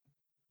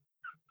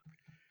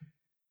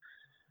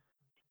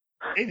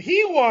 And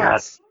he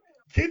wants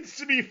kids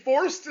to be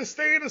forced to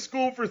stay in a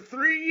school for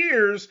 3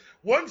 years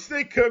once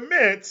they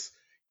commit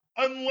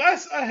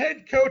unless a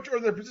head coach or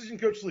their position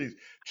coach leaves.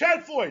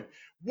 Chad Floyd,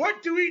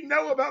 what do we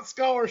know about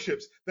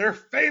scholarships? They're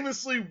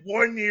famously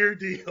 1-year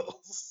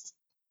deals.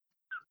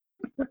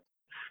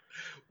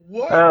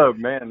 What Oh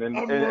man, a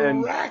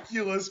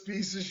miraculous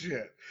piece of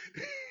shit.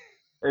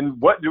 and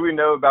what do we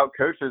know about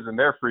coaches and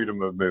their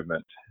freedom of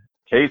movement?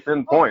 Case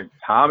in point,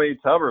 Tommy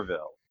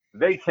Tuberville.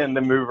 They tend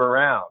to move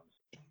around.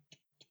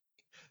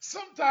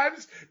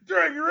 Sometimes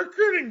during a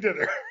recruiting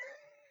dinner.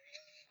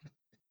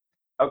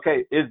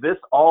 Okay, is this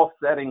all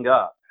setting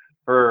up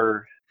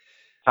for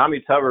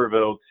Tommy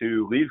Tuberville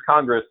to leave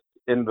Congress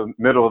in the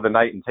middle of the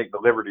night and take the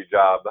Liberty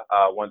job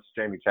once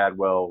Jamie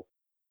Chadwell,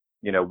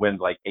 wins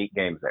like 8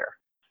 games there?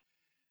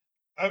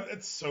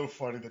 It's so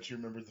funny that you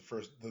remember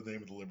the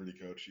name of the Liberty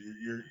coach.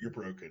 You're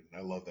broken.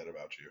 I love that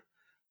about you.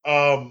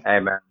 Hey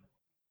man,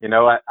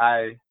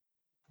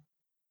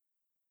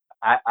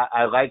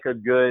 I like a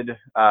good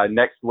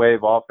next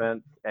wave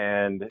offense,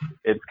 and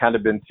it's kind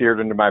of been seared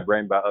into my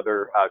brain by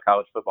other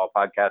college football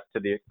podcasts to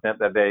the extent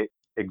that they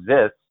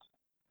exist.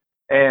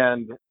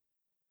 And,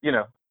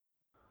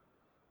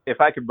 if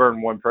I could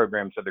burn one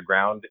program to the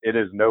ground, it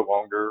is no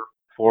longer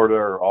Florida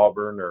or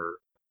Auburn or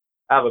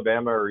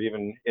Alabama or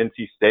even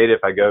NC State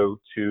if I go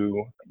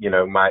to,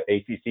 my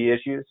ACC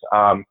issues.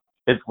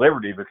 It's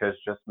Liberty because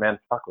man,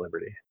 fuck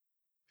Liberty.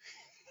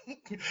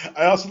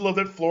 I also love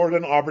that Florida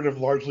and Auburn have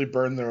largely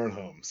burned their own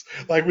homes.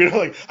 I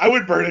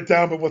would burn it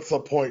down, but what's the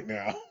point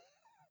now?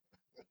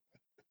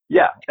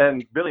 Yeah,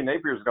 and Billy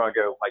Napier's going to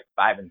go like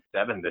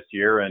 5-7 this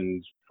year,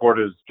 and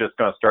Florida's just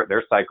going to start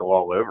their cycle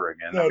all over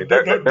again. No, I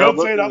mean, don't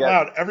say it out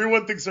loud.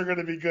 Everyone thinks they're going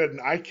to be good,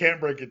 and I can't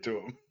break it to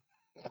them.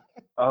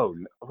 Oh,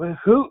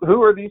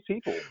 who are these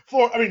people?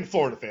 Florida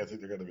fans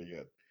think they're going to be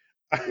good.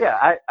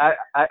 Yeah,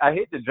 I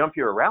hate to jump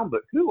you around,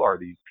 but who are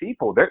these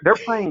people? They're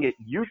playing at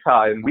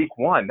Utah in week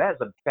 1. That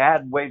is a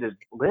bad way to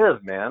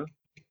live, man.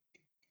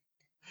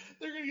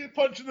 They're going to get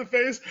punched in the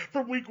face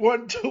from week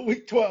 1 to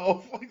week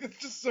 12. It's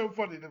just so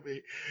funny to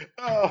me.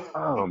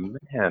 Oh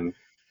man.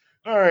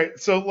 All right.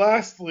 So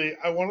lastly,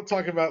 I want to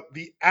talk about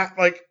the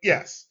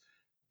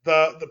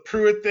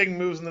Pruitt thing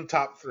moves in the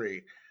top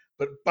 3,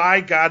 but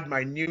by God,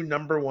 my new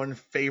number 1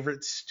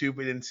 favorite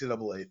stupid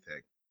NCAA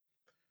thing.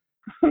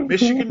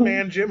 Michigan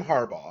man Jim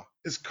Harbaugh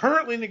is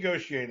currently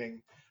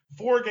negotiating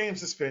 4-game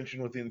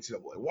suspension with the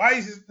NCAA. Why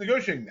is he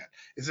negotiating that?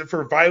 Is it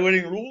for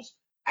violating rules?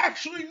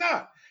 Actually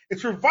not.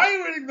 It's for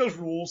violating those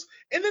rules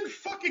and then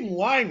fucking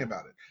lying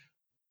about it.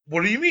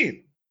 What do you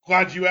mean?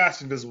 Glad you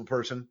asked, invisible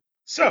person.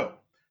 So,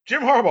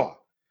 Jim Harbaugh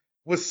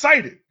was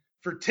cited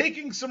for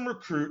taking some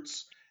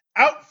recruits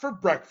out for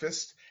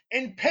breakfast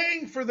and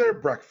paying for their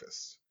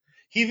breakfast.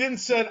 He then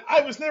said,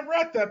 I was never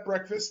at that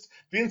breakfast.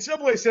 The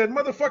NCAA said,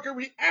 motherfucker,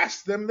 we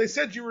asked them. They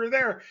said you were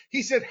there.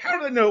 He said, how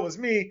did they know it was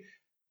me?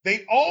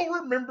 They all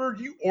remembered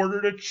you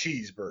ordered a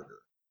cheeseburger.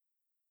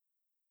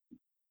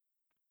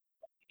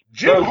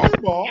 Jim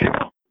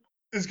Harbaugh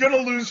is going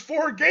to lose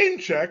 4 game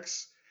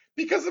checks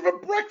because of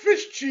a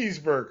breakfast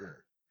cheeseburger.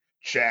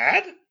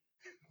 Chad?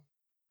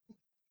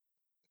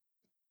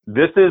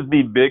 This is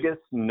the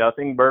biggest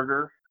nothing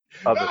burger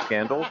of a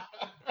scandal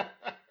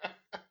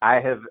I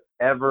have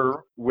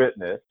ever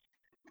witnessed.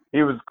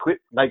 He was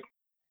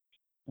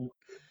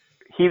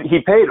he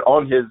paid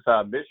on his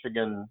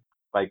Michigan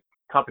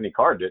company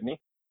card, didn't he?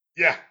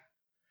 Yeah.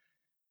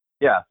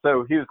 Yeah,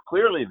 so he was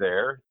clearly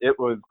there. It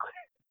was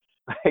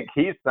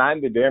he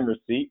signed the damn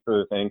receipt for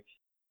the thing,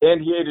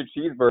 and he ate a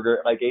cheeseburger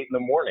at 8 in the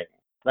morning.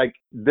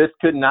 This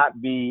could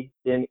not be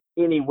in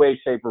any way,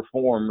 shape, or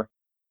form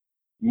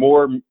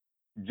more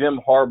Jim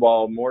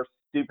Harbaugh, more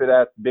stupid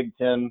ass Big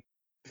Ten,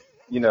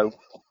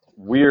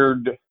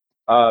 weird.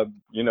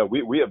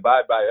 We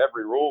abide by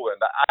every rule,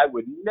 and I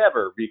would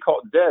never be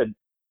caught dead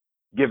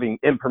giving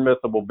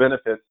impermissible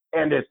benefits.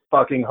 And it's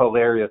fucking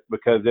hilarious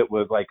because it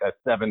was like a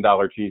 $7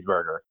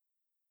 cheeseburger.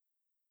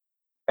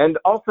 And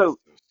also,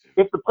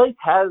 if the place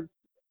has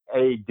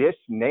a dish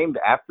named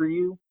after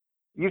you,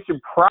 you should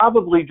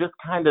probably just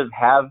kind of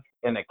have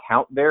an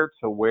account there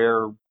to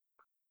where,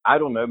 I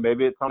don't know,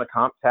 maybe it's on a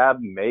comp tab,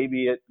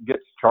 maybe it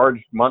gets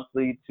charged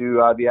monthly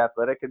to the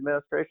athletic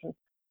administration.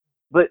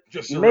 But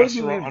just a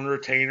restaurant on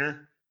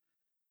retainer.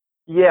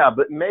 Yeah,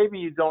 but maybe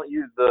you don't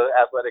use the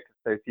athletic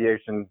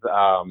association's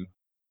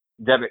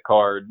debit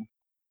card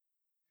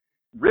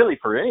really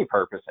for any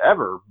purpose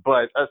ever,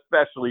 but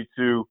especially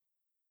to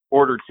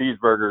order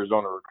cheeseburgers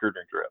on a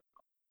recruiting trip.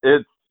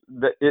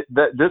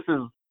 This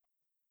is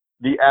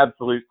the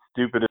absolute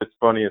stupidest,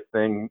 funniest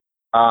thing.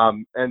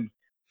 And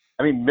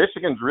I mean,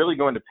 Michigan's really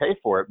going to pay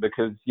for it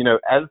because,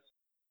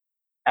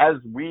 as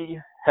we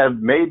have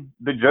made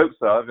the jokes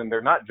of, and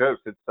they're not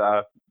jokes,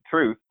 it's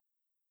truth,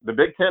 the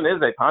Big Ten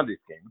is a Ponzi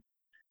scheme.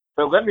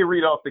 So let me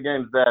read off the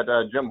games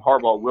that Jim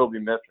Harbaugh will be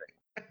missing.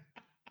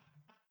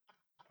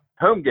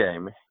 Home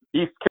game,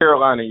 East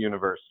Carolina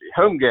University.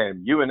 Home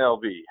game,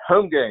 UNLV.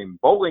 Home game,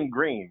 Bowling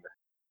Green.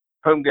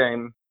 Home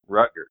game,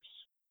 Rutgers.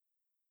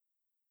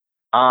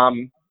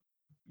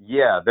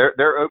 Yeah,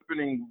 they're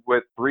opening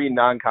with 3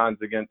 non-cons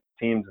against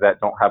teams that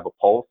don't have a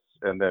pulse,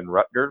 and then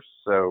Rutgers.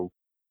 So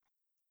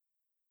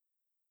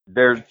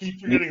there's, I keep you,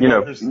 forgetting you know,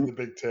 Rutgers in the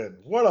Big Ten.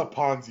 What a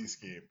Ponzi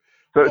scheme.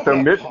 so What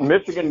a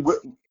Michigan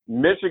Ponzi.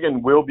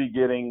 Michigan will be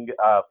getting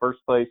first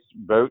place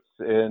votes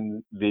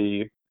in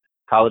the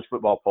college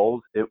football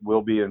polls. It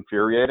will be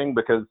infuriating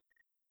because,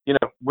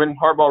 when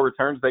Harbaugh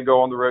returns, they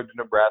go on the road to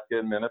Nebraska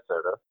and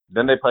Minnesota.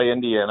 Then they play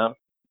Indiana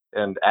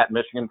and at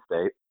Michigan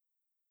State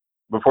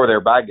before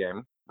their bye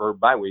game or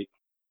bye week.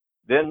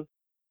 Then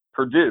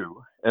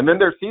Purdue, and then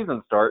their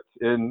season starts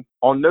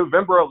on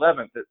November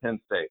 11th at Penn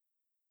State.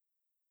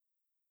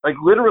 Like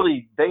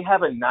literally, they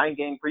have a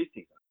 9-game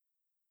preseason.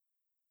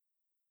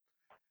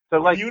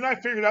 So When like, you and I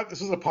figured out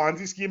this was a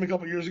Ponzi scheme a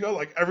couple years ago,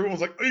 like everyone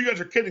was like, "Oh, you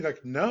guys are kidding!"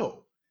 Like,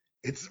 no,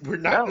 we're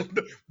not.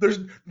 no,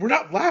 We're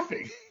not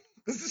laughing.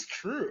 This is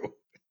true.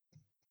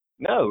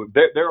 no,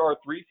 there are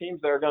 3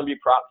 teams that are going to be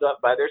propped up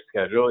by their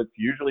schedule. It's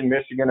usually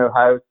Michigan,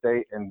 Ohio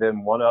State, and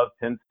then one of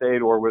Penn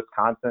State or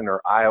Wisconsin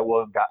or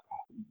Iowa. Got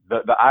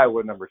the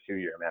Iowa number 2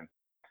 year, man.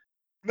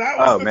 That's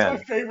my Man.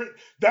 favorite.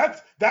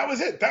 That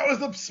was it. That was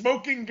the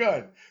smoking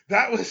gun.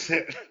 That was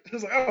it. It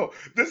was like, oh,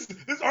 this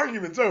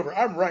argument's over.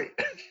 I'm right.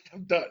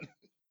 I'm done.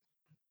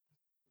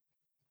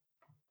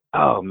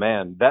 Oh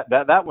man,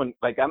 that one,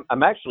 like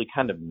I'm actually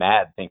kind of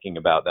mad thinking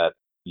about that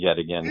yet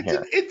again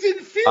here. It's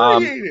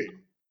Um, infuriating.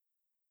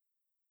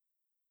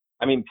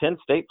 I mean, Penn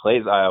State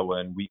plays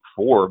Iowa in week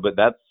 4, but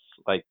that's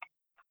like,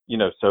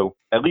 so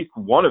at least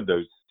one of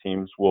those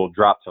teams will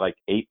drop to like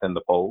 8th in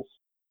the polls.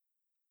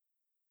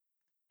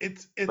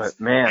 It's But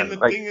man, and the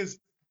like, thing is,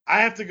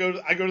 I go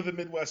to the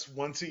Midwest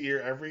once a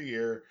year, every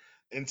year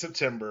in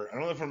September. I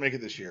don't know if I'll make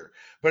it this year,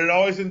 but it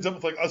always ends up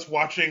with like us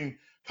watching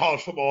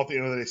college football at the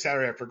end of the day,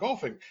 Saturday after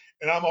golfing,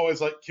 and I'm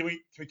always like, can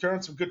we turn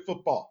on some good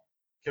football?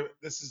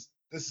 This is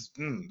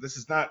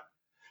not,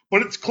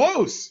 but it's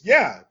close,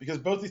 yeah, because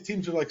both these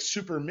teams are like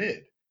super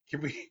mid.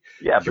 Can we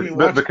yeah, can we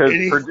but watch because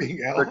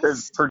anything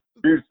else?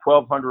 Purdue's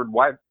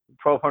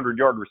 1200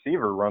 yard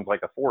receiver runs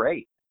like a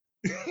 4.8.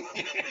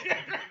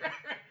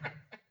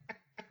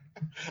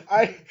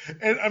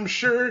 I'm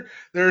sure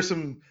there are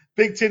some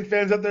Big Ten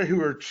fans out there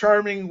who are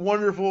charming,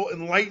 wonderful,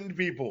 enlightened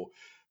people,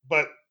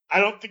 but I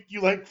don't think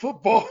you like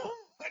football.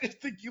 I just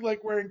think you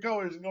like wearing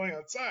colors and going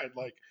outside.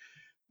 Like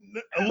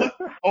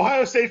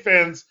Ohio State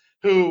fans,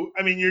 who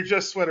I mean, you're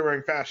just sweater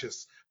wearing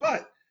fascists,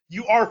 but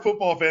you are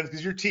football fans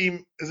because your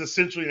team is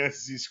essentially an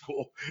SEC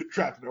school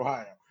trapped in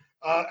Ohio.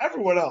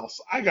 Everyone else,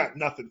 I got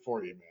nothing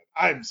for you, man.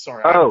 I'm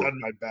sorry. I've Oh, done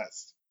my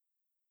best.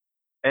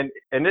 and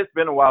it's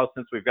been a while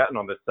since we've gotten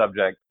on this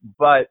subject,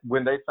 but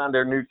when they signed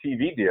their new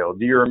TV deal,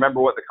 do you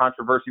remember what the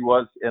controversy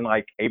was in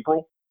like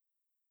April?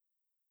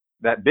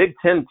 That Big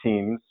Ten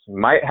teams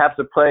might have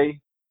to play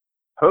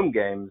home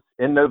games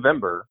in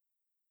November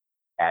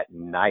at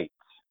night.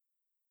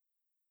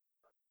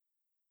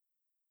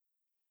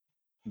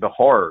 The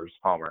horrors,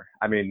 Palmer.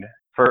 I mean,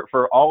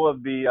 for all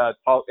of the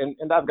talk, and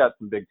I've got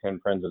some Big Ten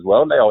friends as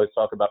well, and they always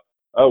talk about,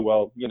 oh,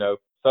 well,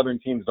 Southern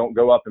teams don't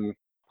go up and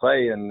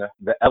play in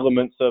the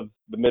elements of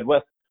the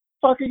Midwest.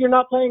 Fucker, you're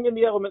not playing in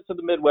the elements of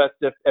the Midwest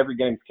if every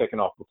game's kicking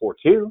off before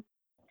 2.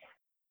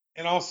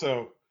 And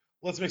also,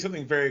 let's make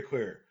something very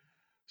clear.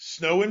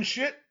 Snow and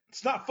shit,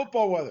 it's not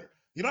football weather.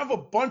 You don't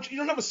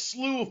have a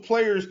slew of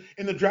players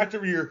in the draft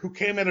every year who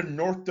came out of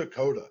North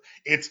Dakota.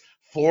 It's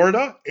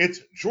Florida, it's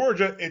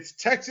Georgia, it's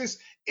Texas,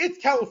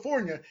 it's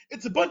California.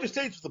 It's a bunch of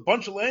states with a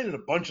bunch of land and a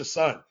bunch of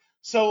sun.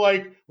 So,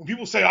 like, when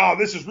people say, oh,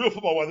 this is real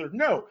football weather,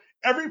 no.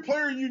 Every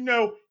player you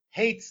know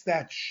hates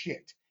that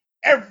shit.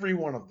 Every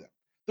one of them.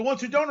 The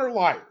ones who don't are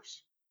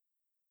liars.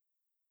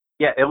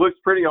 Yeah, it looks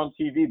pretty on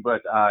TV,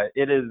 but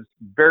it is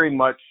very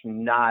much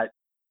not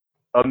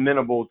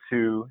amenable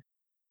to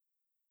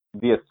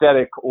the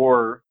aesthetic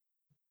or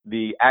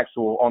the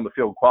actual on the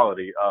field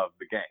quality of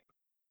the game.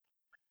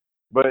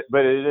 But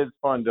it is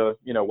fun to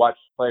watch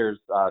players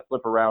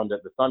slip around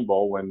at the Sun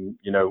Bowl when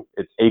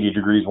it's 80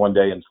 degrees one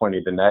day and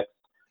 20 the next.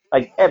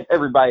 Like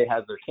everybody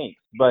has their kinks,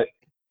 but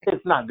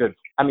it's not good.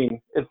 I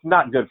mean, it's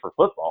not good for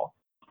football.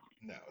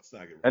 No, it's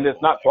not good. And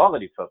it's not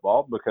quality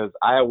football because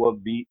Iowa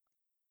beat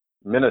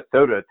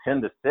Minnesota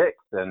 10-6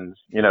 and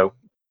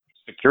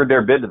secured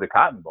their bid to the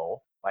Cotton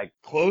Bowl. Like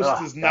close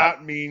does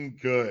not mean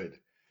good.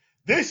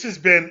 This has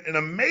been an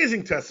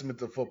amazing testament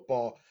to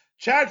football.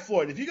 Chad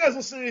Floyd, if you guys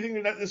listen to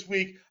anything this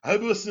week, I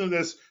hope you listen to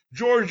this.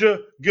 Georgia,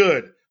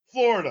 good.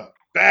 Florida,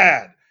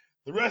 bad.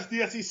 The rest of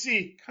the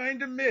SEC,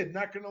 kind of mid,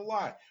 not going to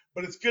lie.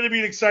 But it's going to be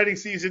an exciting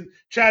season.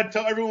 Chad,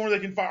 tell everyone where they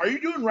can find. Are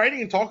you doing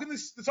writing and talking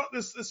this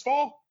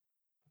fall?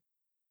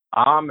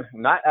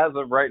 Not as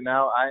of right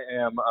now. I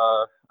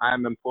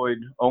am employed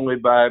only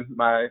by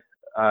my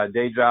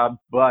day job,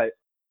 but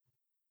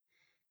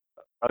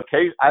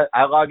occasionally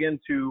I log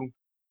into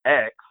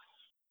X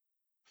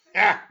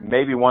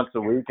maybe once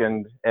a week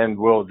and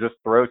we'll just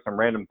throw some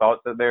random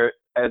thoughts at there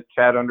at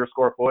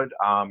Chad_Floyd.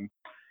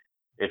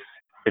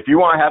 If you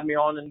want to have me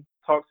on and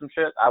talk some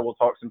shit, I will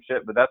talk some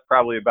shit, but that's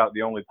probably about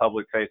the only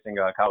public facing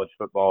college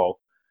football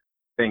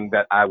thing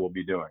that I will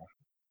be doing.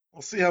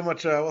 We'll see how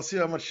much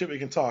shit we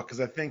can talk, because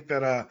I think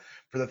that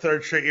for the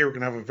third straight year we're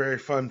gonna have a very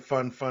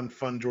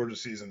fun Georgia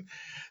season.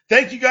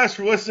 Thank you guys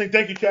for listening.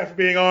 Thank you, Kat, for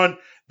being on.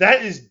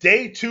 That is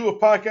day 2 of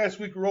Podcast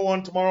Week. Roll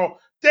on tomorrow.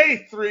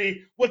 Day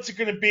 3. What's it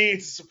gonna be?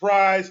 It's a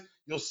surprise.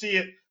 You'll see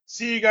it.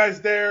 See you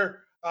guys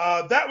there.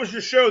 That was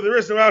your show. There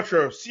is no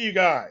outro. See you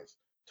guys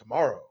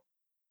tomorrow.